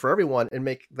it better for everyone, and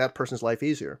make that person's life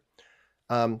easier.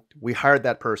 We hired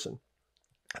that person.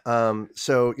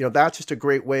 So that's just a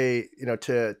great way,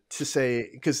 to say,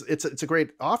 because it's a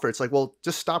great offer. It's like, well,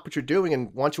 just stop what you're doing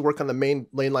and why don't you work on the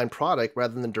mainline product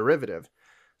rather than the derivative.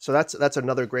 So that's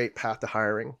another great path to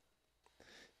hiring.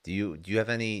 Do you have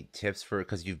any tips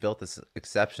because you've built this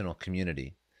exceptional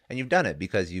community, and you've done it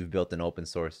because you've built an open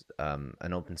source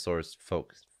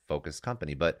focused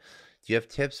company, but do you have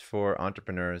tips for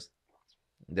entrepreneurs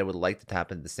that would like to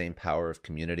tap into the same power of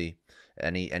community?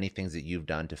 Any things that you've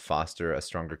done to foster a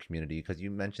stronger community? Because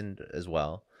you mentioned as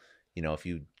well, if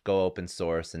you go open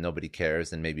source and nobody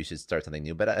cares, then maybe you should start something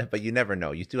new. But you never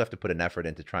know. You do have to put an effort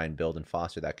in to try and build and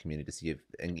foster that community to see if,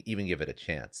 and even give it a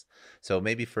chance. So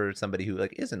maybe for somebody who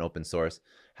isn't open source,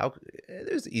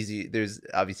 there's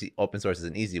obviously open source is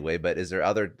an easy way, but is there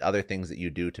other things that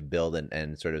you do to build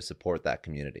and sort of support that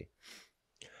community?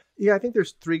 Yeah, I think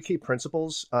there's 3 key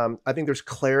principles. I think there's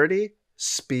clarity,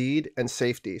 speed, and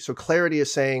safety. So clarity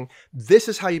is saying, this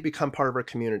is how you become part of our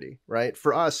community, right?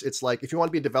 For us, it's like, if you want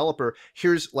to be a developer,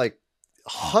 here's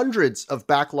hundreds of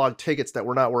backlog tickets that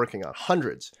we're not working on,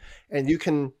 hundreds. And you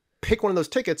can pick one of those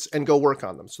tickets and go work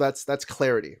on them. So that's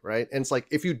clarity, right? And it's like,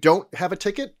 if you don't have a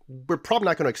ticket, we're probably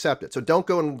not going to accept it. So don't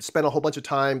go and spend a whole bunch of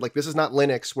time. This is not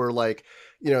Linux where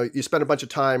you spend a bunch of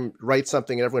time, write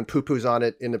something and everyone poo-poos on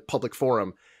it in a public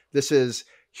forum. This is,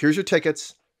 here's your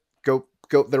tickets, go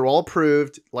go, they're all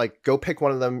approved, like go pick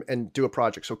one of them and do a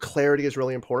project. So clarity is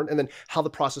really important. And then how the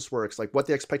process works, like what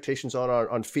the expectations are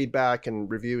on feedback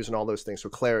and reviews and all those things. So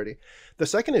clarity. The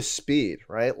second is speed,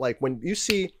 right? Like when you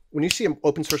see an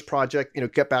open source project,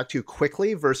 get back to you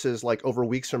quickly versus like over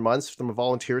weeks or months from a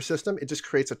volunteer system, it just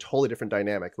creates a totally different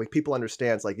dynamic. Like people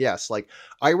understand, like, yes, like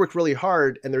I worked really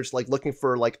hard and there's like looking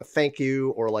for like a thank you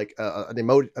or like an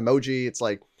emoji. It's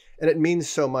like, and it means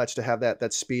so much to have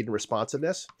that speed and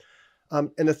responsiveness.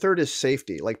 And the third is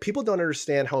safety. Like people don't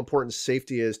understand how important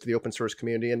safety is to the open source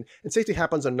community. And safety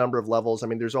happens on a number of levels. I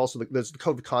mean, there's the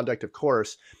code of conduct, of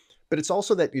course, but it's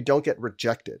also that you don't get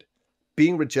rejected.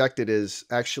 Being rejected is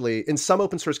actually, in some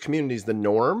open source communities, the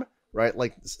norm, right?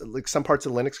 Like some parts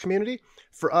of the Linux community.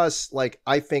 For us, like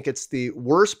I think it's the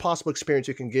worst possible experience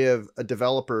you can give a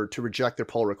developer to reject their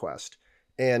pull request.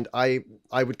 And I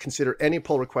would consider any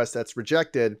pull request that's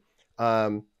rejected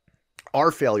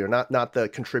our failure, not the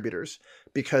contributors,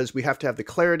 because we have to have the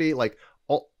clarity, like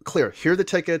all clear. Here are the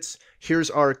tickets. Here's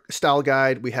our style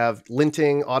guide. We have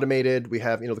linting automated. We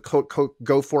have the code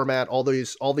Go format. All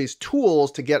these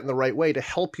tools to get in the right way to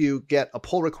help you get a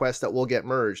pull request that will get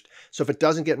merged. So if it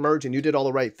doesn't get merged and you did all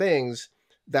the right things,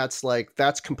 that's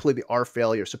completely our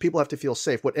failure. So people have to feel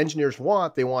safe. What engineers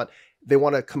want, they want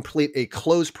to complete a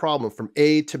closed problem from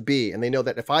A to B, and they know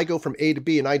that if I go from A to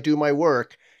B and I do my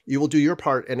work, you will do your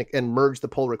part and merge the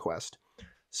pull request.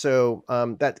 So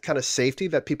that kind of safety,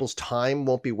 that people's time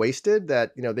won't be wasted,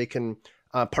 that they can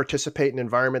participate in an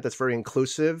environment that's very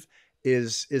inclusive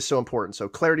is so important. So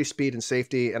clarity, speed, and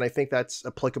safety, and I think that's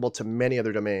applicable to many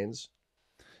other domains.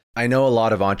 I know a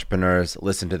lot of entrepreneurs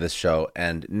listen to this show,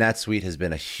 and NetSuite has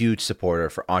been a huge supporter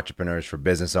for entrepreneurs, for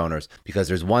business owners, because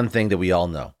there's one thing that we all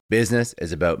know. Business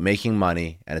is about making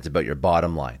money, and it's about your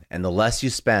bottom line. And the less you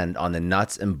spend on the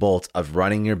nuts and bolts of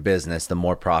running your business, the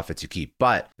more profits you keep.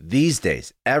 But these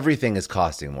days, everything is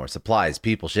costing more. Supplies,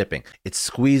 people, shipping. It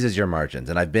squeezes your margins,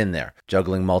 and I've been there,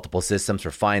 juggling multiple systems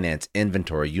for finance,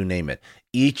 inventory, you name it,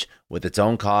 each with its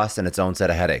own costs and its own set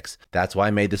of headaches. That's why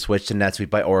I made the switch to NetSuite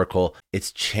by Oracle.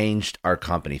 It's changed our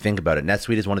company. Think about it.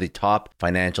 NetSuite is one of the top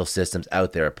financial systems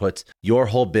out there. It puts your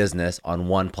whole business on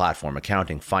one platform: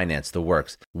 accounting, finance, the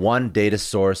works. One data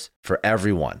source for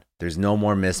everyone. There's no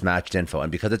more mismatched info.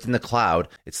 And because it's in the cloud,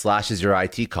 it slashes your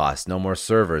IT costs. No more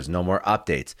servers, no more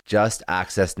updates. Just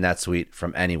access NetSuite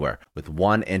from anywhere. With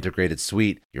one integrated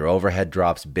suite, your overhead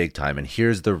drops big time. And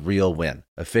here's the real win: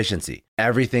 efficiency.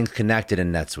 Everything's connected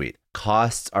in NetSuite.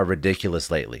 Costs are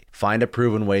ridiculous lately. Find a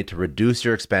proven way to reduce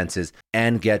your expenses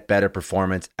and get better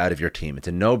performance out of your team. It's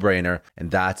a no-brainer, and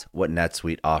that's what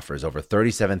NetSuite offers. Over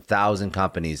 37,000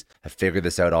 companies have figured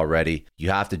this out already. You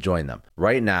have to join them.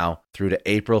 Right now, through to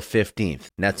April 15th,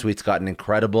 NetSuite's got an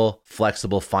incredible,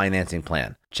 flexible financing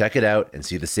plan. Check it out and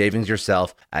see the savings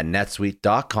yourself at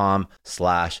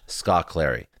netsuite.com/Scott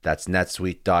Clary. That's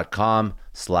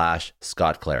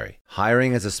netsuite.com/Scott Clary.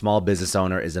 Hiring as a small business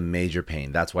owner is a major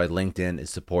pain. That's why LinkedIn is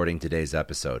supporting today's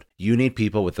episode. You need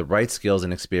people with the right skills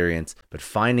and experience, but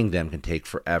finding them can take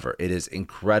forever. It is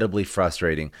incredibly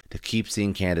frustrating to keep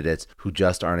seeing candidates who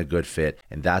just aren't a good fit,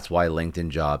 and that's why LinkedIn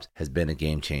Jobs has been a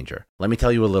game changer. Let me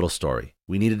tell you a little story.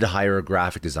 We needed to hire a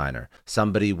graphic designer,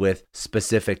 somebody with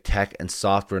specific tech and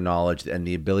software knowledge and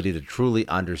the ability to truly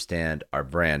understand our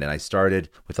brand. And I started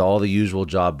with all the usual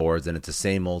job boards, and it's the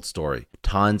same old story.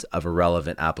 Tons of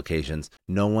irrelevant applications.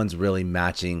 No one's really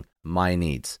matching my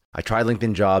needs. I tried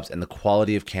LinkedIn Jobs, and the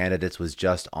quality of candidates was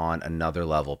just on another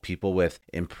level. People with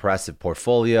impressive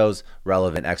portfolios,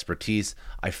 relevant expertise.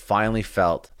 I finally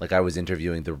felt like I was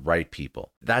interviewing the right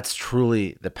people. That's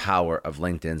truly the power of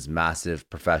LinkedIn's massive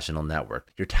professional network.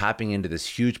 You're tapping into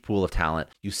this huge pool of talent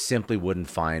you simply wouldn't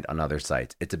find on other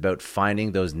sites. It's about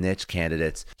finding those niche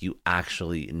candidates you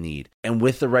actually need. And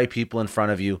with the right people in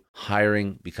front of you,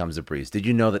 hiring becomes a breeze. Did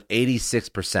you know that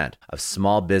 86% of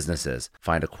small businesses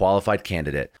find a qualified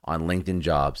candidate on LinkedIn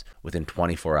Jobs within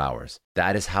 24 hours?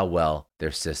 That is how well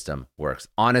their system works.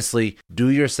 Honestly, do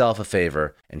yourself a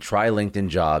favor and try LinkedIn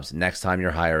Jobs next time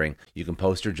you're hiring. You can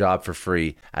post your job for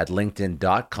free at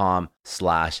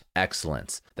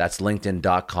linkedin.com/excellence. That's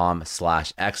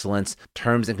linkedin.com/excellence.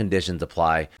 Terms and conditions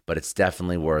apply, but it's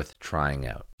definitely worth trying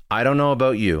out. I don't know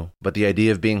about you, but the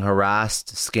idea of being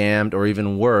harassed, scammed, or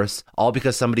even worse, all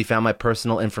because somebody found my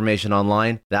personal information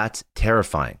online, that's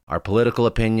terrifying. Our political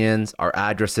opinions, our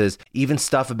addresses, even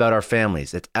stuff about our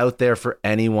families, it's out there for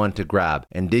anyone to grab.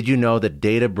 And did you know that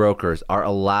data brokers are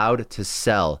allowed to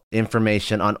sell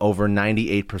information on over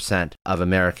 98% of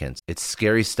Americans? It's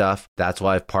scary stuff. That's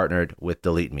why I've partnered with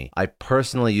Delete Me. I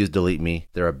personally use Delete Me.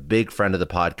 They're a big friend of the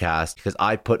podcast because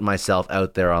I put myself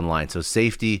out there online. So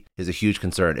safety is a huge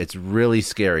concern. It's really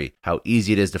scary how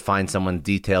easy it is to find someone's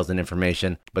details and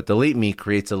information, but Delete Me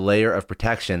creates a layer of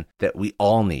protection that we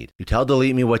all need. You tell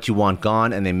Delete Me what you want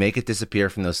gone, and they make it disappear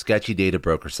from those sketchy data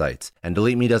broker sites. And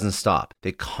Delete Me doesn't stop.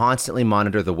 They constantly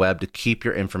monitor the web to keep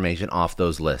your information off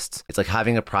those lists. It's like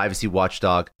having a privacy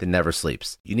watchdog that never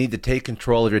sleeps. You need to take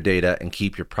control of your data and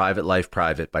keep your private life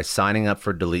private by signing up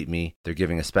for Delete Me. They're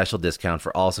giving a special discount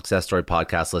for all Success Story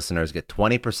podcast listeners. Get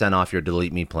 20% off your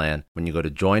Delete Me plan when you go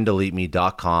to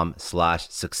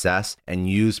joindeleteme.com/success and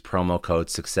use promo code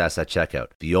success at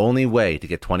checkout. The only way to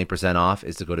get 20% off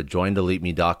is to go to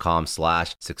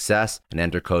joindeleteme.com/success and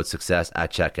enter code success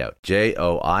at checkout.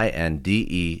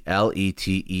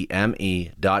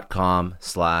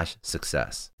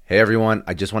 joindeleteme.com/success. Hey everyone,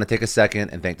 I just want to take a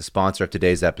second and thank the sponsor of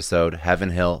today's episode,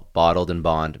 Heaven Hill Bottled and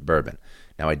Bond Bourbon.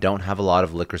 Now, I don't have a lot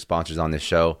of liquor sponsors on this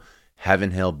show.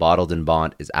 Heaven Hill Bottled and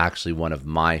Bond is actually one of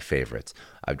my favorites.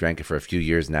 I've drank it for a few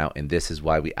years now, and this is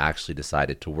why we actually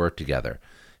decided to work together.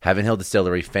 Heaven Hill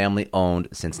Distillery, family owned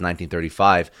since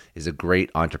 1935, is a great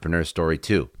entrepreneur story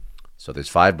too. So there's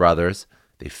 5 brothers.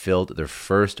 They filled their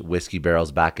first whiskey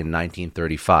barrels back in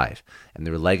 1935, and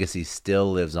their legacy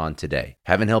still lives on today.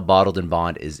 Heaven Hill Bottled and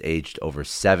Bond is aged over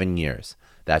 7 years.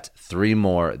 That's 3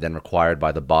 more than required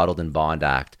by the Bottled and Bond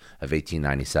Act of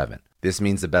 1897. This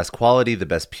means the best quality, the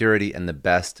best purity, and the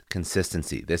best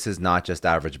consistency. This is not just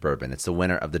average bourbon. It's the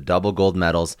winner of the double gold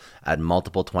medals at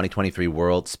multiple 2023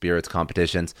 World Spirits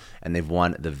competitions, and they've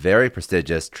won the very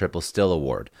prestigious Triple Still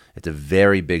Award. It's a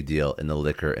very big deal in the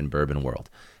liquor and bourbon world.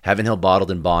 Heaven Hill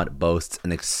Bottled and Bond boasts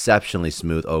an exceptionally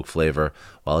smooth oak flavor,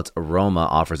 while its aroma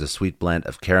offers a sweet blend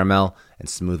of caramel and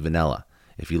smooth vanilla.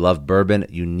 If you love bourbon,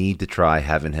 you need to try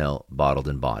Heaven Hill Bottled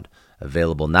and Bond.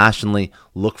 Available nationally,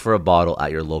 look for a bottle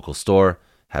at your local store.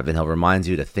 Heaven Hill reminds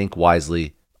you to think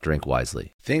wisely, drink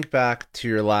wisely. Think back to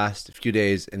your last few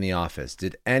days in the office.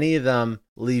 Did any of them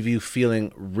leave you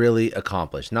feeling really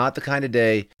accomplished? Not the kind of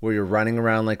day where you're running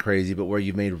around like crazy, but where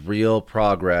you've made real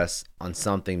progress on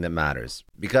something that matters.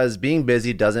 Because being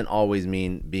busy doesn't always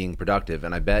mean being productive,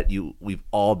 and I bet we've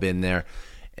all been there.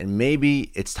 And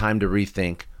maybe it's time to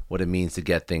rethink what it means to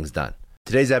get things done.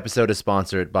 Today's episode is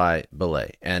sponsored by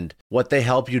Belay, and what they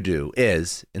help you do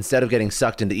is, instead of getting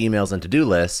sucked into emails and to-do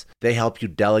lists, they help you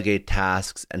delegate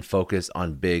tasks and focus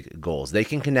on big goals. They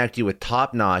can connect you with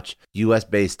top-notch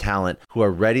US-based talent who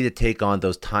are ready to take on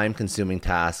those time-consuming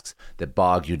tasks that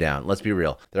bog you down. Let's be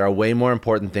real. There are way more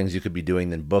important things you could be doing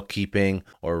than bookkeeping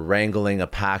or wrangling a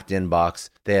packed inbox.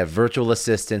 They have virtual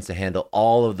assistants to handle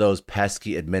all of those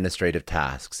pesky administrative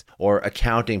tasks, or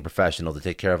accounting professional to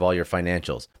take care of all your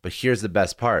financials. But here's the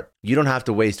best part. You don't have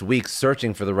to waste weeks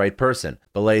searching for the right person.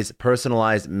 Belay's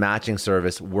personalized matching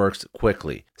service works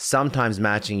quickly, sometimes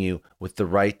matching you with the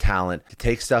right talent to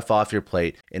take stuff off your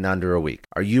plate in under a week.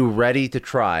 Are you ready to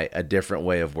try a different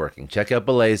way of working? Check out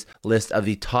Belay's list of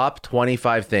the top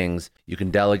 25 things you can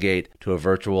delegate to a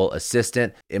virtual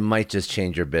assistant. It might just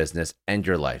change your business and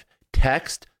your life.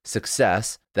 Text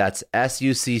SUCCESS, that's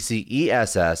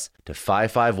SUCCESS, to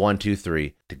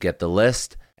 55123 to get the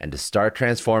list and to start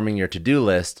transforming your to-do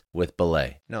list with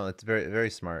Belay. No, it's very, very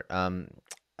smart. And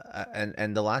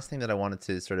the last thing that I wanted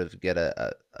to sort of get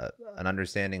an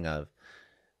understanding of,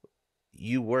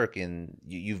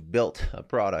 you've built a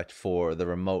product for the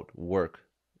remote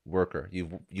worker.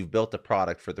 You've built a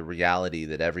product for the reality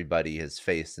that everybody has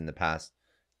faced in the past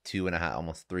 2.5,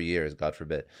 almost 3 years, God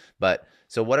forbid. But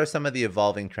so what are some of the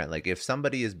evolving trends? Like if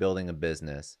somebody is building a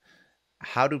business,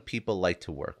 how do people like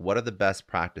to work? What are the best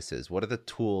practices? What are the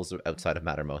tools outside of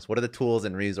Mattermost? What are the tools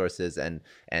and resources and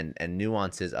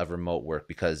nuances of remote work?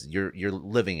 Because you're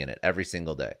living in it every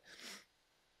single day.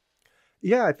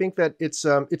 Yeah, I think that it's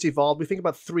evolved. We think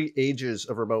about 3 ages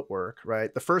of remote work,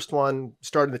 right? The first one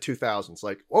started in the 2000s,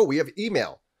 like, oh, we have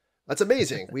email. That's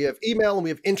amazing. We have email and we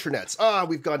have intranets.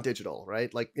 We've gone digital,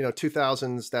 right? Like,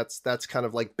 2000s, that's kind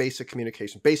of like basic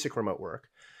communication, basic remote work.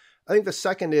 I think the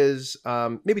second is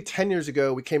maybe 10 years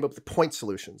ago, we came up with point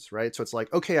solutions, right? So it's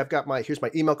like, okay, here's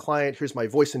my email client, here's my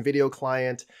voice and video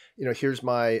client, here's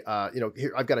my,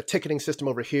 here I've got a ticketing system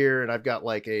over here, and I've got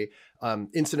like a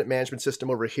incident management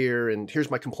system over here, and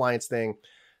here's my compliance thing.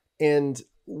 And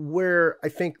where I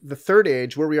think the third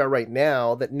age, where we are right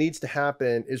now, that needs to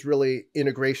happen is really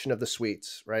integration of the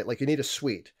suites, right? Like you need a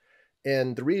suite.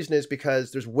 And the reason is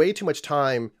because there's way too much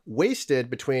time wasted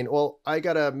between, well, I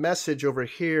got a message over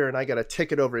here and I got a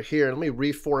ticket over here, and let me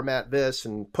reformat this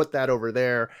and put that over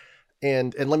there.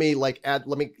 And let me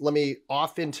let me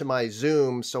off into my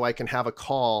Zoom so I can have a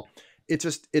call.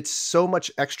 It's so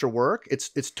much extra work.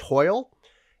 It's toil.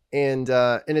 And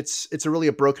it's a really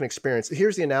a broken experience.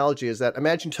 Here's the analogy is that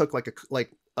imagine you took like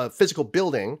a physical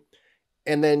building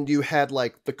And then you had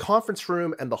like the conference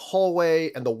room and the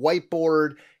hallway and the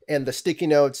whiteboard and the sticky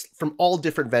notes from all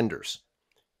different vendors.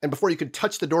 And before you could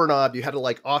touch the doorknob, you had to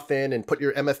like off in and put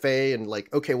your MFA and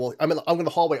like, okay, well, I'm in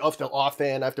the hallway. I have to off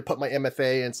in. I have to put my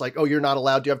MFA. And it's like, oh, you're not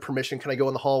allowed. Do you have permission? Can I go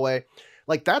in the hallway?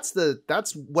 Like that's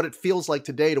what it feels like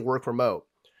today to work remote.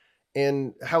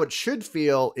 And how it should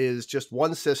feel is just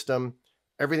one system.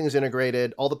 Everything's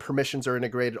integrated. All the permissions are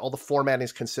integrated. All the formatting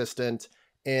is consistent,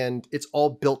 and it's all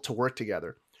built to work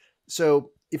together. So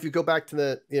if you go back to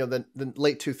the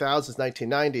late 2000s,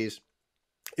 1990s,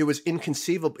 it was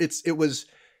inconceivable. It was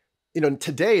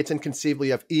today it's inconceivable.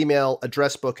 You have email,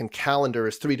 address book, and calendar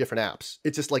as 3 different apps.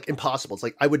 It's just like impossible. It's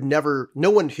like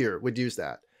no one here would use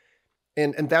that.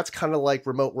 And that's kind of like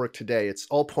remote work today. It's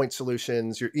all point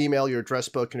solutions. Your email, your address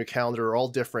book, and your calendar are all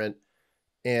different.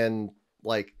 And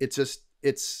like it's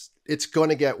going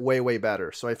to get way, way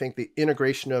better. So I think the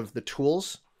integration of the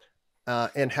tools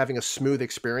and having a smooth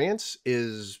experience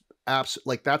is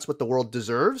like that's what the world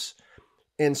deserves.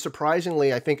 And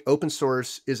surprisingly, I think open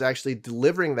source is actually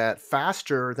delivering that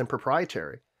faster than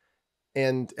proprietary.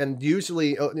 And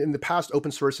usually in the past,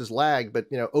 open source has lagged, but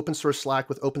open source Slack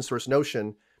with open source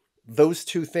Notion, those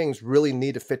 2 things really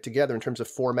need to fit together in terms of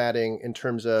formatting, in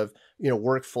terms of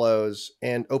workflows,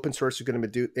 and open source is going to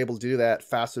be able to do that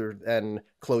faster than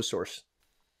closed source.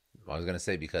 I was going to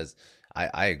say, because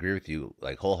I agree with you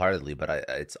like wholeheartedly, but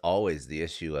it's always the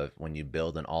issue of when you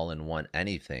build an all-in-one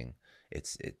anything,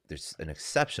 there's an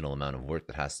exceptional amount of work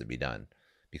that has to be done,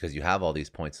 because you have all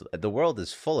these points. The world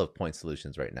is full of point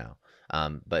solutions right now.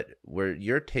 But where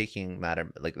you're taking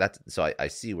matter like that's, so I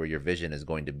see where your vision is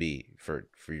going to be for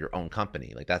your own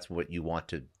company. Like that's what you want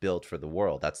to build for the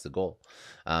world. That's the goal.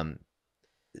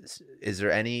 Is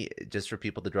there any, just for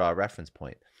people to draw a reference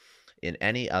point, in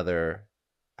any other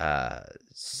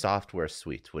software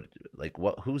suites,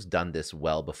 who's done this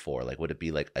well before? Like, would it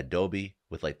be like Adobe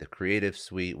with like the Creative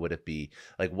Suite? Would it be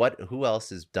like who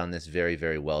else has done this very,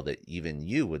 very well that even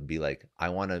you would be like, I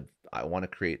want to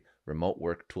create remote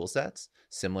work tool sets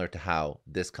similar to how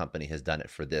this company has done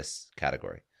it for this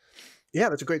category? Yeah,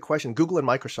 that's a great question. Google and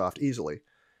Microsoft easily.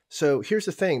 So here's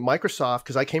the thing. Microsoft,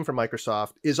 because I came from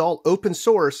Microsoft, is all open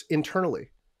source internally.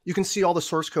 You can see all the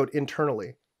source code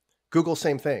internally. Google,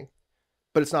 same thing,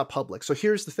 but it's not public. So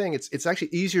here's the thing. It's actually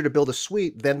easier to build a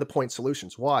suite than the point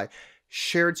solutions. Why?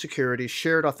 Shared security,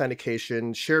 shared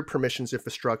authentication, shared permissions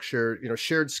infrastructure,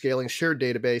 shared scaling, shared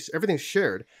database, everything's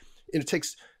shared. And it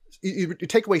takes, you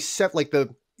take away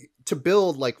to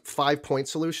build like 5 point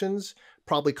solutions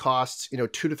probably costs, 2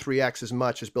 to 3x as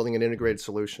much as building an integrated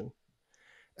solution.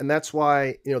 And that's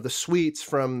why, the suites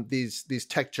from these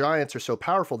tech giants are so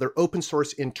powerful. They're open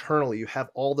source internally. You have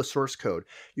all the source code.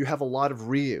 You have a lot of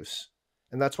reuse.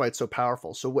 And that's why it's so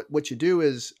powerful. So what you do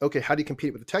is, okay, how do you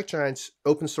compete with the tech giants?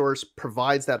 Open source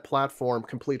provides that platform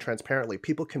completely transparently.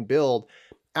 People can build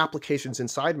applications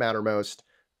inside Mattermost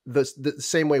the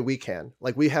same way we can.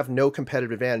 Like we have no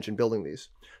competitive advantage in building these.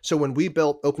 So when we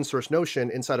built open source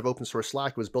Notion inside of open source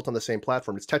Slack, it was built on the same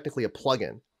platform. It's technically a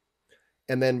plugin.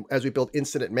 And then as we built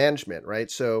incident management, right?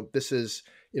 So this is,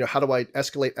 how do I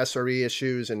escalate SRE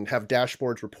issues and have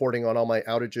dashboards reporting on all my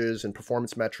outages and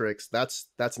performance metrics? That's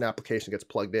an application that gets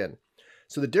plugged in.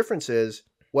 So the difference is,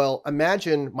 well,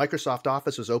 imagine Microsoft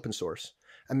Office was open source.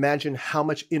 Imagine how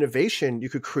much innovation you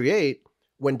could create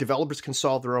when developers can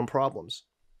solve their own problems.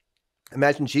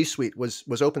 Imagine G Suite was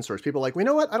open source. People are like, well, you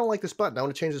know what? I don't like this button. I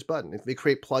want to change this button. If they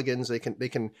create plugins,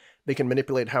 they can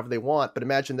manipulate however they want. But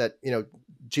imagine that,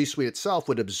 G Suite itself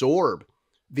would absorb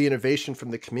the innovation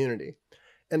from the community.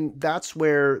 And that's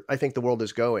where I think the world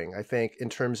is going. I think in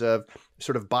terms of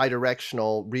sort of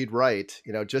bidirectional read-write,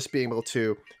 just being able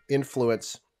to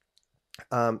influence,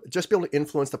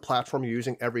 the platform you're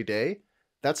using every day.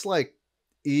 That's like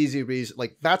easy reason.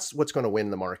 Like that's what's going to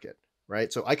win the market.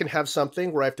 Right. So I can have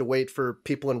something where I have to wait for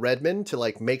people in Redmond to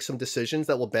like make some decisions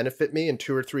that will benefit me in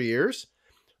 2 or 3 years.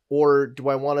 Or do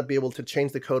I want to be able to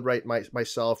change the code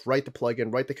myself, write the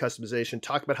plugin, write the customization,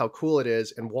 talk about how cool it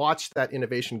is, and watch that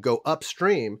innovation go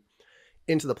upstream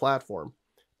into the platform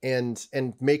and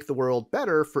make the world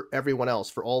better for everyone else,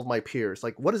 for all of my peers?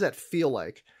 Like, what does that feel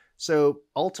like? So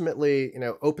ultimately,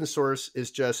 open source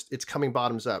is it's coming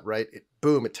bottoms up, right?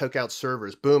 Boom, it took out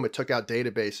servers. Boom, it took out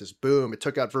databases. Boom, it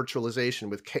took out virtualization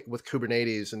with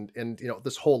Kubernetes and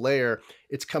this whole layer.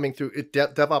 It's coming through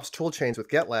DevOps tool chains with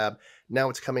GitLab. Now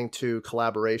it's coming to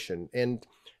collaboration. And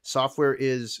software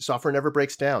never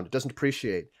breaks down. It doesn't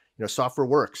depreciate. Software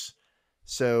works.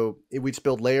 So we just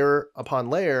build layer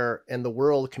upon layer, and the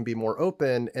world can be more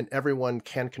open, and everyone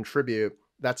can contribute.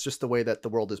 That's just the way that the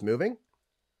world is moving.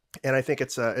 And I think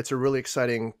it's a really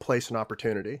exciting place and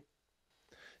opportunity.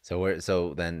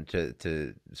 So then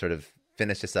to sort of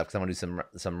finish this up, because I want to do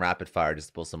some rapid fire, just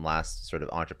to pull some last sort of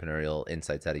entrepreneurial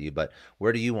insights out of you. But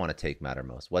where do you want to take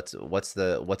Mattermost?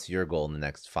 What's your goal in the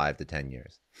next 5 to 10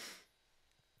 years?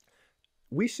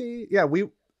 We see, yeah,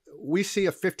 we see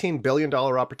a $15 billion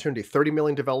opportunity, 30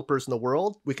 million developers in the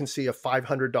world. We can see a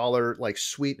 $500 like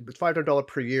suite, $500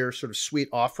 per year sort of suite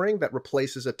offering that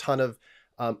replaces a ton of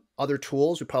other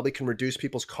tools. We probably can reduce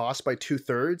people's costs by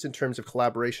 2/3 in terms of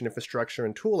collaboration infrastructure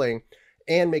and tooling,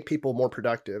 and make people more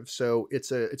productive. So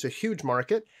it's a huge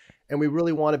market, and we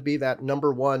really want to be that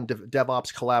number one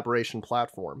DevOps collaboration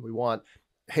platform. We want,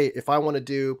 hey, if I want to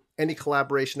do any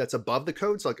collaboration that's above the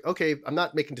code, it's like, okay, I'm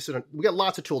not making decisions. We got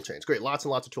lots of tool chains, great, lots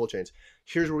and lots of tool chains.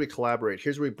 Here's where we collaborate.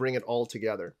 Here's where we bring it all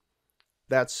together.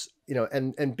 That's,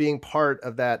 and being part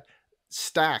of that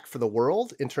stack for the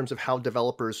world in terms of how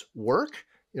developers work,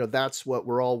 that's what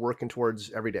we're all working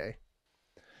towards every day.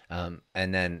 And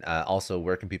then also,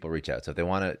 where can people reach out? So if they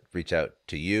want to reach out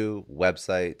to you,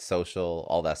 website, social,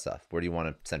 all that stuff, where do you want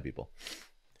to send people?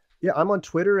 Yeah, I'm on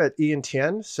Twitter at Ian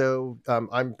Tien. So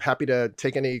I'm happy to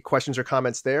take any questions or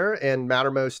comments there. And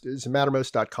Mattermost is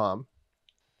mattermost.com.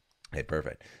 Hey,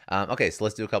 perfect. Okay, so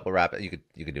let's do a couple rapid.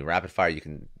 You could do rapid fire. You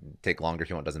can take longer if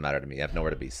you want. Doesn't matter to me. I have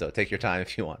nowhere to be, so take your time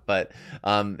if you want. But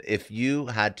if you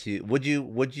had to, would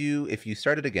you, if you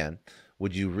started again,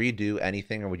 would you redo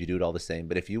anything, or would you do it all the same?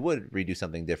 But if you would redo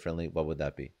something differently, what would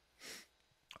that be?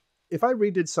 If I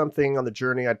redid something on the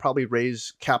journey, I'd probably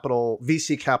raise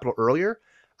VC capital earlier.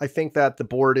 I think that the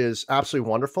board is absolutely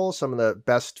wonderful. Some of the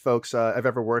best folks I've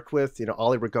ever worked with,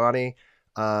 Ali Ragani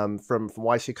from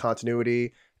YC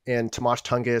Continuity, and Tomasz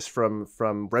Tungis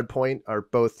from Redpoint are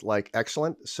both like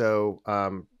excellent. So,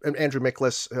 and Andrew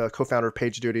Miklas, co-founder of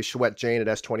PagerDuty, Shawet Jain at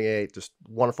S28, just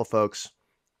wonderful folks.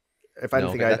 If I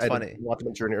didn't think I'd want them on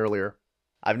the journey earlier.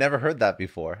 I've never heard that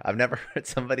before. I've never heard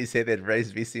somebody say they'd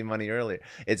raised VC money earlier.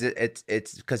 It's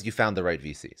because you found the right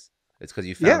VCs. It's because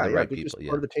you found the right people.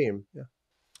 Part of the team. Yeah.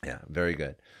 Yeah, very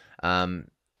good.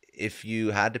 If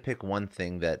you had to pick one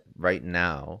thing that right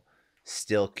now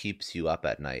still keeps you up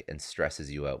at night and stresses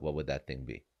you out, what would that thing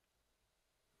be?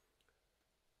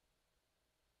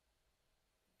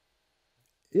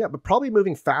 Yeah, but probably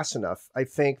moving fast enough. I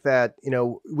think that,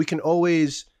 we can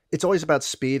always, it's always about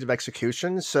speed of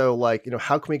execution. So like,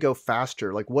 how can we go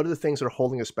faster? Like, what are the things that are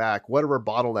holding us back? What are our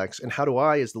bottlenecks? And how do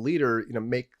I, as the leader,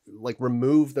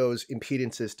 remove those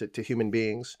impedances to human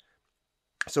beings?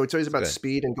 So it's always about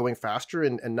speed and going faster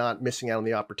and not missing out on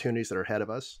the opportunities that are ahead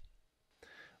of us.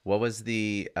 What was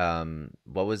the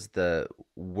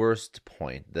worst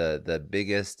point, the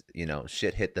biggest,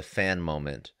 shit hit the fan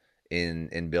moment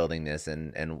in building this,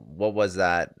 and what was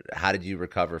that? How did you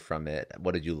recover from it?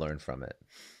 What did you learn from it?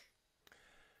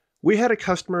 We had a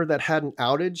customer that had an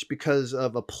outage because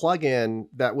of a plugin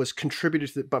that was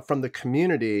contributed but from the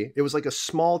community. It was like a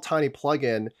small, tiny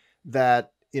plugin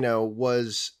that,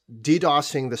 was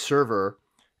DDoSing the server,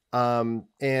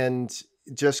 and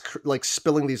just like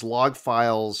spilling these log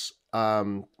files,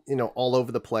 all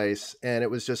over the place. And it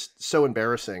was just so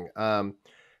embarrassing.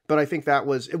 But I think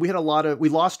we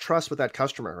lost trust with that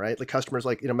customer, right? The customer's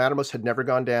like, Mattermost had never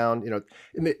gone down,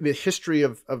 in the history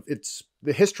of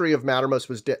Mattermost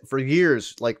was for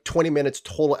years, like 20 minutes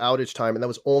total outage time. And that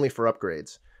was only for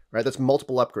upgrades, right? That's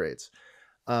multiple upgrades.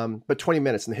 But 20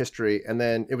 minutes in the history, and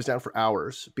then it was down for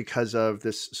hours because of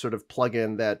this sort of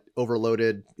plugin that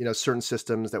overloaded, certain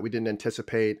systems that we didn't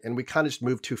anticipate, and we kind of just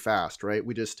moved too fast, right?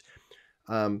 We just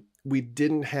we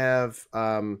didn't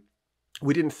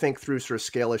think through sort of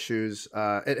scale issues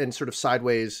and sort of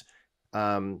sideways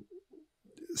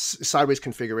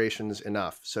configurations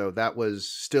enough. So that was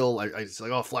still it's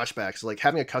like, oh, flashbacks. Like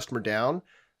having a customer down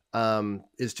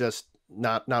is just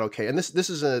not okay. And this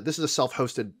is a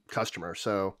self-hosted customer,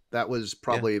 so that was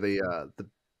probably the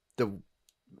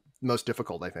most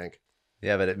difficult, I think.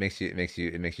 Yeah, but it makes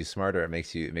you smarter. It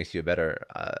makes you a better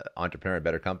entrepreneur, a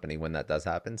better company when that does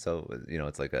happen. So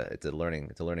it's a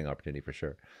learning opportunity for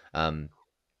sure.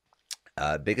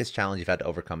 Biggest challenge you've had to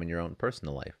overcome in your own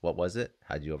personal life? What was it?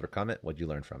 How did you overcome it? What did you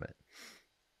learn from it?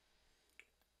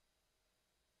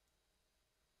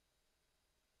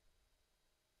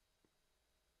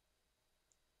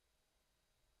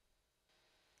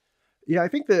 Yeah, I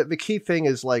think the key thing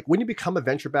is like when you become a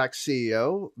venture-backed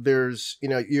CEO, there's,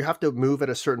 you have to move at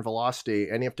a certain velocity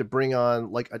and you have to bring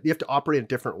on you have to operate in a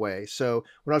different way. So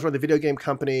when I was running the video game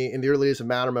company in the early days of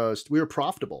Mattermost, we were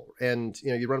profitable, and,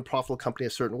 you run a profitable company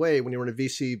a certain way. When you run a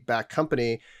VC-backed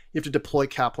company, you have to deploy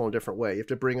capital in a different way. You have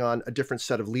to bring on a different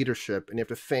set of leadership, and you have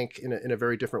to think in a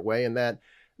very different way. And that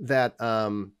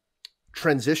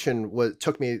transition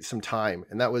took me some time,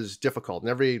 and that was difficult. And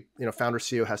every founder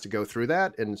CEO has to go through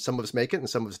that, and some of us make it and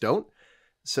some of us don't.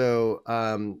 So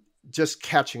just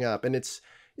catching up, and it's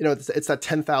that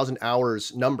 10,000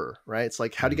 hours number, right? It's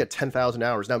like, how do you get 10,000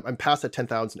 hours? Now I'm past that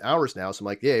 10,000 hours now, so I'm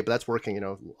like, yay, but that's working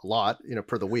a lot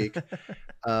per the week.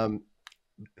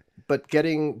 But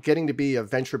getting to be a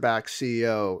venture-backed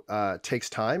CEO takes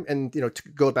time. And to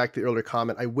go back to the earlier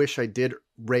comment, I wish I did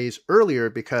raise earlier,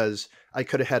 because I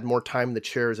could have had more time in the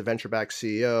chair as a venture-backed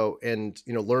CEO and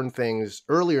learn things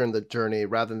earlier in the journey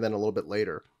rather than a little bit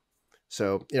later.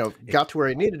 So got to where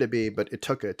I needed to be, but it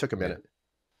took a minute.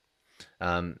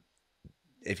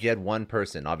 If you had one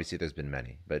person, obviously there's been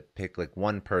many, but pick like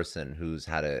one person who's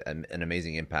had an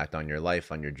amazing impact on your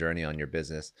life, on your journey, on your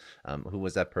business. Who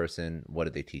was that person? What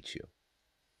did they teach you?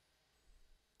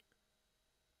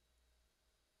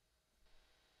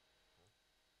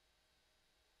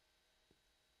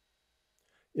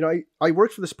 I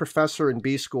worked for this professor in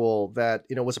B school that,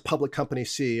 was a public company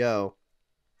CEO.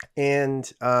 And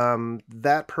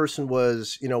that person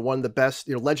was, one of the best,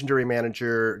 legendary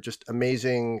manager, just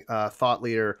amazing thought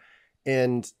leader.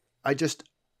 And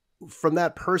from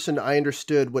that person, I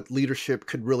understood what leadership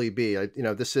could really be.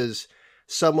 This is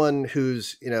someone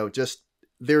who's,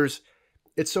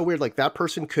 it's so weird. Like, that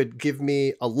person could give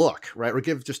me a look, right? Or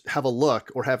have a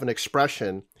look or have an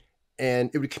expression,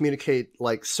 and it would communicate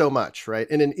like so much, right?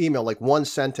 In an email, like one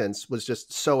sentence was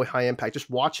just so high impact. Just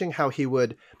watching how he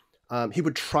would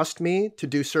trust me to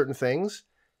do certain things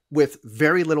with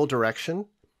very little direction.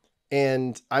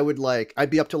 And I'd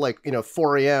be up to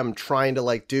 4 a.m. trying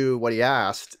to do what he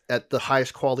asked at the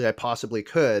highest quality I possibly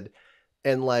could.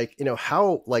 And what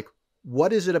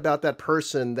is it about that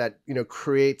person that,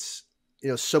 creates,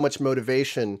 so much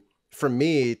motivation for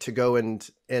me to go and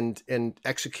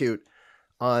execute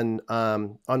on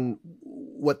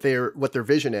what their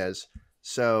vision is.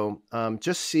 So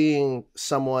just seeing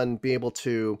someone be able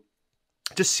to,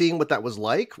 just seeing what that was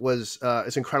like is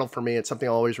incredible for me. It's something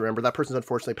I'll always remember. That person's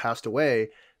unfortunately passed away,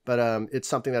 but it's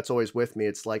something that's always with me.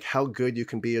 It's like how good you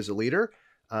can be as a leader.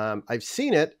 I've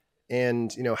seen it,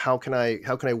 and how can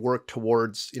I work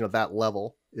towards that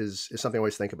level is something I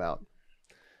always think about.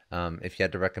 If you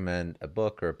had to recommend a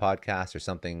book or a podcast or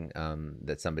something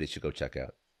that somebody should go check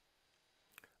out.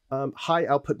 High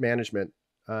Output Management.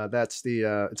 It's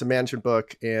a management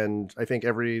book, and I think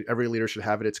every leader should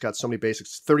have it. It's got so many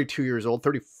basics. 32 years old,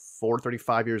 34,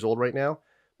 35 years old right now,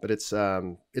 but it's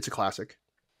a classic.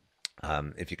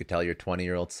 If you could tell your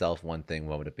 20-year-old self one thing,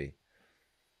 what would it be?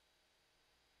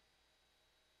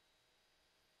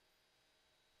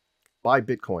 Buy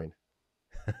Bitcoin.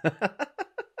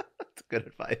 That's good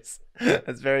advice.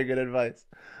 That's very good advice.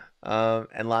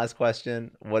 And last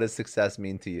question, what does success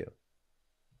mean to you?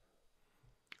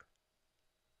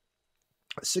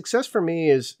 Success for me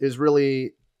is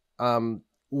really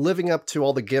living up to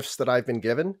all the gifts that I've been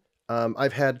given.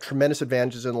 I've had tremendous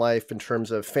advantages in life in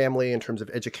terms of family, in terms of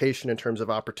education, in terms of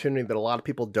opportunity that a lot of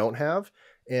people don't have.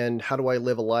 And how do I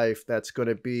live a life that's going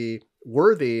to be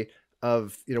worthy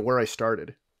of where I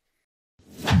started?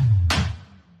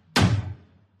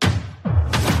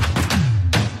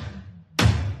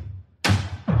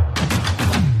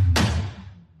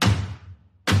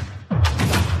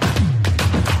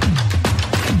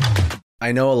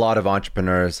 I know a lot of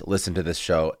entrepreneurs listen to this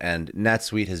show, and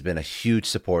NetSuite has been a huge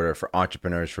supporter for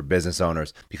entrepreneurs, for business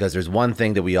owners, because there's one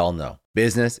thing that we all know.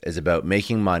 Business is about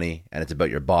making money, and it's about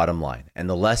your bottom line. And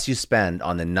the less you spend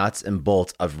on the nuts and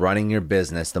bolts of running your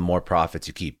business, the more profits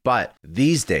you keep. But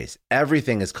these days,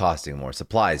 everything is costing more.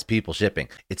 Supplies, people, shipping.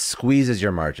 It squeezes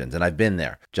your margins, and I've been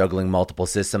there, juggling multiple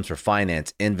systems for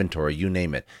finance, inventory, you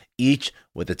name it, each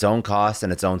with its own costs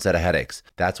and its own set of headaches.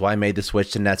 That's why I made the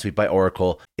switch to NetSuite by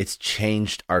Oracle. It's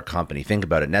changed our company. Think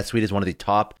about it. NetSuite is one of the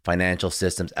top financial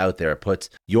systems out there. It puts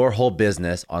your whole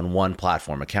business on one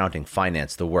platform, accounting,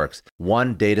 finance, the works.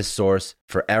 One data source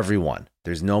for everyone.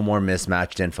 There's no more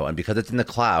mismatched info. And because it's in the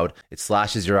cloud, it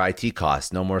slashes your IT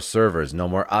costs. No more servers, no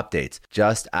more updates.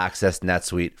 Just access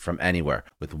NetSuite from anywhere.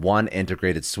 With one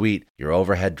integrated suite, your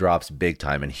overhead drops big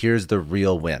time. And here's the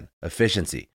real win.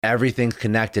 Efficiency. Everything's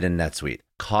connected in NetSuite.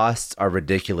 Costs are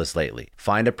ridiculous lately.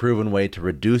 Find a proven way to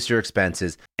reduce your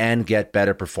expenses and get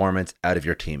better performance out of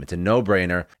your team. It's a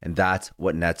no-brainer, and that's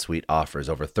what NetSuite offers.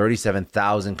 Over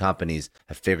 37,000 companies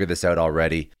have figured this out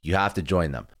already. You have to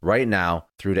join them. Right now,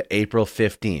 through to April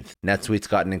 15th, NetSuite's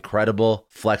got an incredible,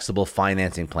 flexible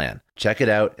financing plan. Check it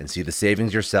out and see the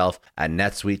savings yourself at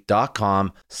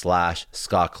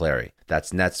netsuite.com/Scott Clary.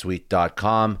 That's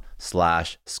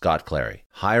netsuite.com/Scott Clary.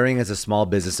 Hiring as a small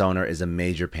business owner is a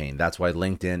major pain. That's why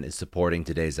LinkedIn is supporting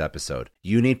today's episode.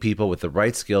 You need people with the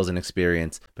right skills and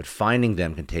experience, but finding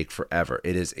them can take forever.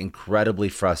 It is incredibly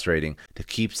frustrating to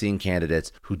keep seeing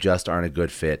candidates who just aren't a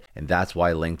good fit, and that's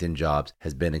why LinkedIn Jobs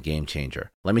has been a game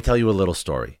changer. Let me tell you a little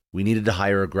story. We needed to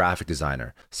hire a graphic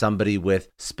designer, somebody with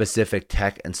specific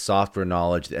tech and software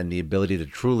knowledge and the ability to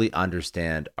truly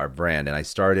understand our brand. And I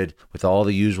started with all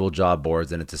the usual job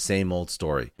boards, and it's the same old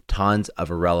story. Tons of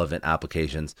irrelevant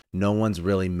applications. No one's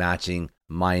really matching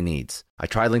my needs. I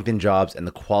tried LinkedIn Jobs and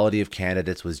the quality of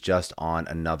candidates was just on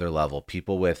another level.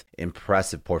 People with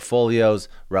impressive portfolios,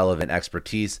 relevant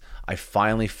expertise. I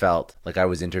finally felt like I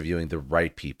was interviewing the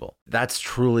right people. That's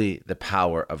truly the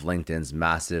power of LinkedIn's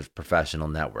massive professional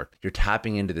network. You're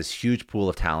tapping into this huge pool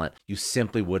of talent you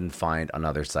simply wouldn't find on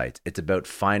other sites. It's about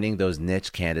finding those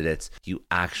niche candidates you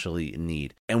actually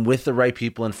need. And with the right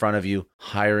people in front of you,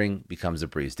 hiring becomes a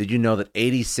breeze. Did you know that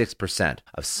 86%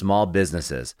 of small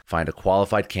businesses find a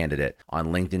qualified candidate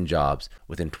on LinkedIn Jobs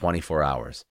within 24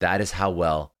 hours? That is how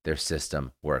well their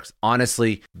system works.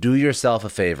 Honestly, do yourself a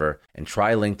favor and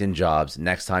try LinkedIn Jobs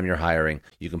next time you're hiring.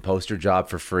 You can post your job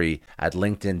for free at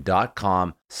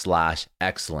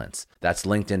linkedin.com/excellence. That's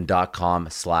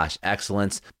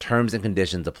linkedin.com/excellence. Terms and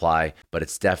conditions apply, but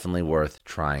it's definitely worth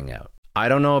trying out. I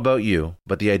don't know about you,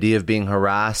 but the idea of being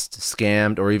harassed,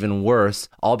 scammed, or even worse,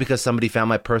 all because somebody found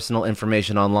my personal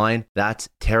information online, that's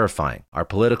terrifying. Our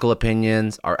political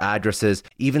opinions, our addresses,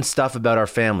 even stuff about our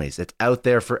families, it's out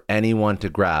there for anyone to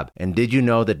grab. And did you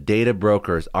know that data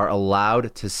brokers are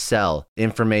allowed to sell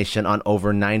information on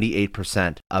over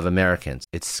 98% of Americans?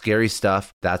 It's scary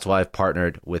stuff. That's why I've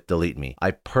partnered with Delete Me.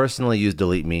 I personally use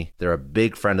Delete Me. They're a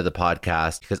big friend of the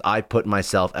podcast because I put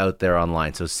myself out there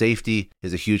online. So safety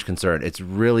is a huge concern. It's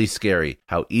really scary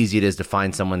how easy it is to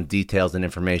find someone's details and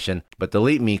information, but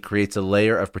Delete Me creates a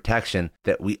layer of protection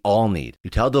that we all need. You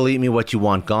tell Delete Me what you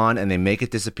want gone, and they make it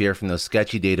disappear from those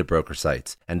sketchy data broker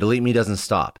sites. And Delete Me doesn't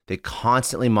stop. They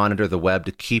constantly monitor the web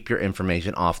to keep your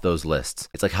information off those lists.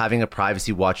 It's like having a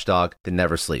privacy watchdog that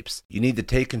never sleeps. You need to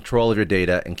take control of your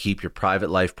data and keep your private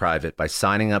life private by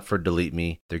signing up for Delete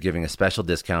Me. They're giving a special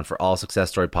discount for all Success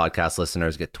Story podcast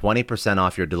listeners. Get 20%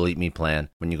 off your Delete Me plan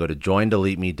when you go to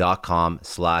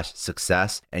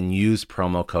joindeleteme.com/success and use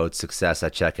promo code success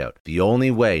at checkout. The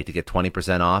only way to get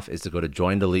 20% off is to go to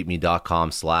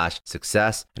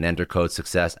joindeleteme.com/success and enter code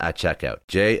success at checkout.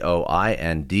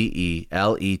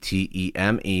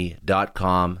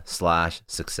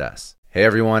 joindeleteme.com/success. Hey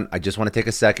everyone, I just want to take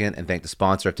a second and thank the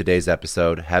sponsor of today's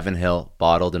episode, Heaven Hill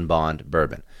Bottled and Bond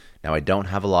Bourbon. Now, I don't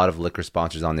have a lot of liquor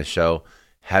sponsors on this show.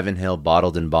 Heaven Hill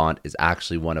Bottled and Bond is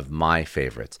actually one of my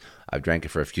favorites. I've drank it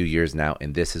for a few years now,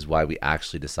 and this is why we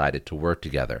actually decided to work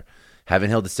together.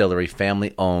 Heaven Hill Distillery,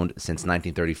 family owned since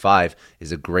 1935,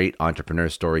 is a great entrepreneur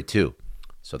story too.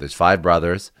 So there's 5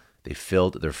 brothers. They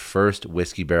filled their first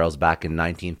whiskey barrels back in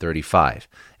 1935,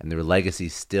 and their legacy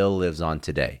still lives on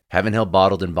today. Heaven Hill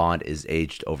Bottled and Bond is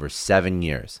aged over 7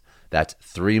 years. That's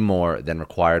 3 more than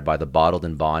required by the Bottled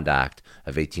and Bond Act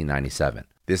of 1897.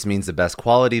 This means the best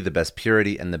quality, the best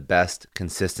purity, and the best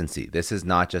consistency. This is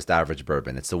not just average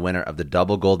bourbon. It's the winner of the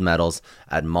double gold medals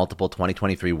at multiple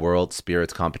 2023 World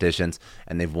Spirits competitions,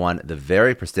 and they've won the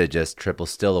very prestigious Triple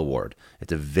Still Award.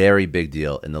 It's a very big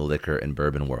deal in the liquor and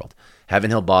bourbon world.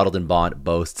 Heaven Hill Bottled and Bond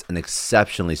boasts an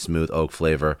exceptionally smooth oak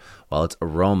flavor, while its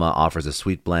aroma offers a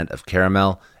sweet blend of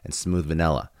caramel and smooth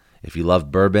vanilla. If you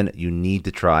love bourbon, you need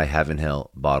to try Heaven Hill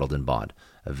Bottled and Bond.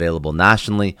 Available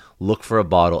nationally, look for a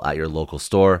bottle at your local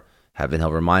store. Heaven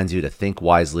Hill reminds you to think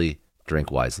wisely,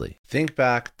 drink wisely. Think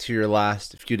back to your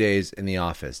last few days in the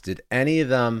office. Did any of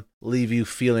them leave you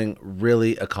feeling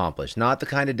really accomplished? Not the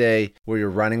kind of day where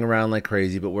you're running around like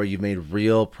crazy, but where you've made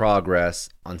real progress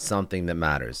on something that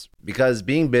matters. Because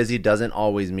being busy doesn't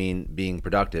always mean being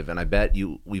productive, and I bet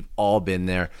we've all been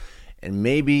there. And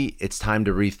maybe it's time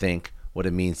to rethink what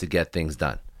it means to get things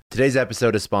done. Today's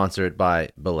episode is sponsored by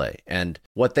Belay, and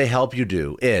what they help you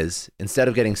do is, instead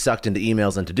of getting sucked into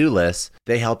emails and to-do lists,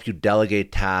 they help you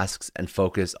delegate tasks and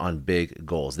focus on big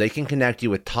goals. They can connect you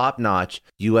with top-notch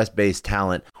US-based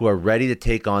talent who are ready to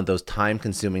take on those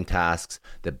time-consuming tasks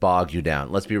that bog you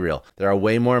down. Let's be real. There are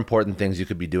way more important things you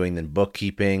could be doing than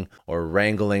bookkeeping or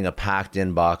wrangling a packed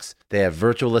inbox. They have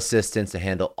virtual assistants to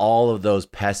handle all of those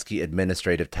pesky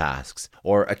administrative tasks,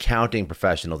 or accounting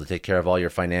professionals to take care of all your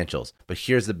financials. But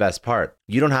here's the best part.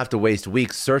 You don't have to waste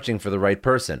weeks searching for the right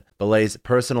person. Belay's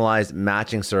personalized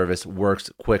matching service works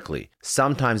quickly,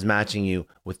 sometimes matching you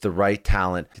with the right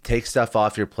talent to take stuff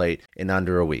off your plate in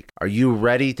under a week. Are you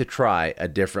ready to try a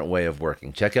different way of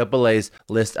working? Check out Belay's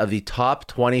list of the top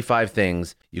 25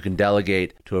 things you can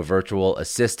delegate to a virtual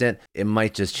assistant. It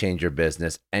might just change your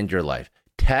business and your life.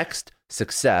 Text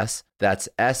SUCCESS, that's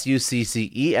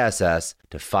SUCCESS,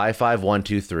 to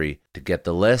 55123 to get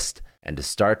the list and to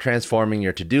start transforming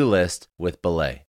your to-do list with Belay.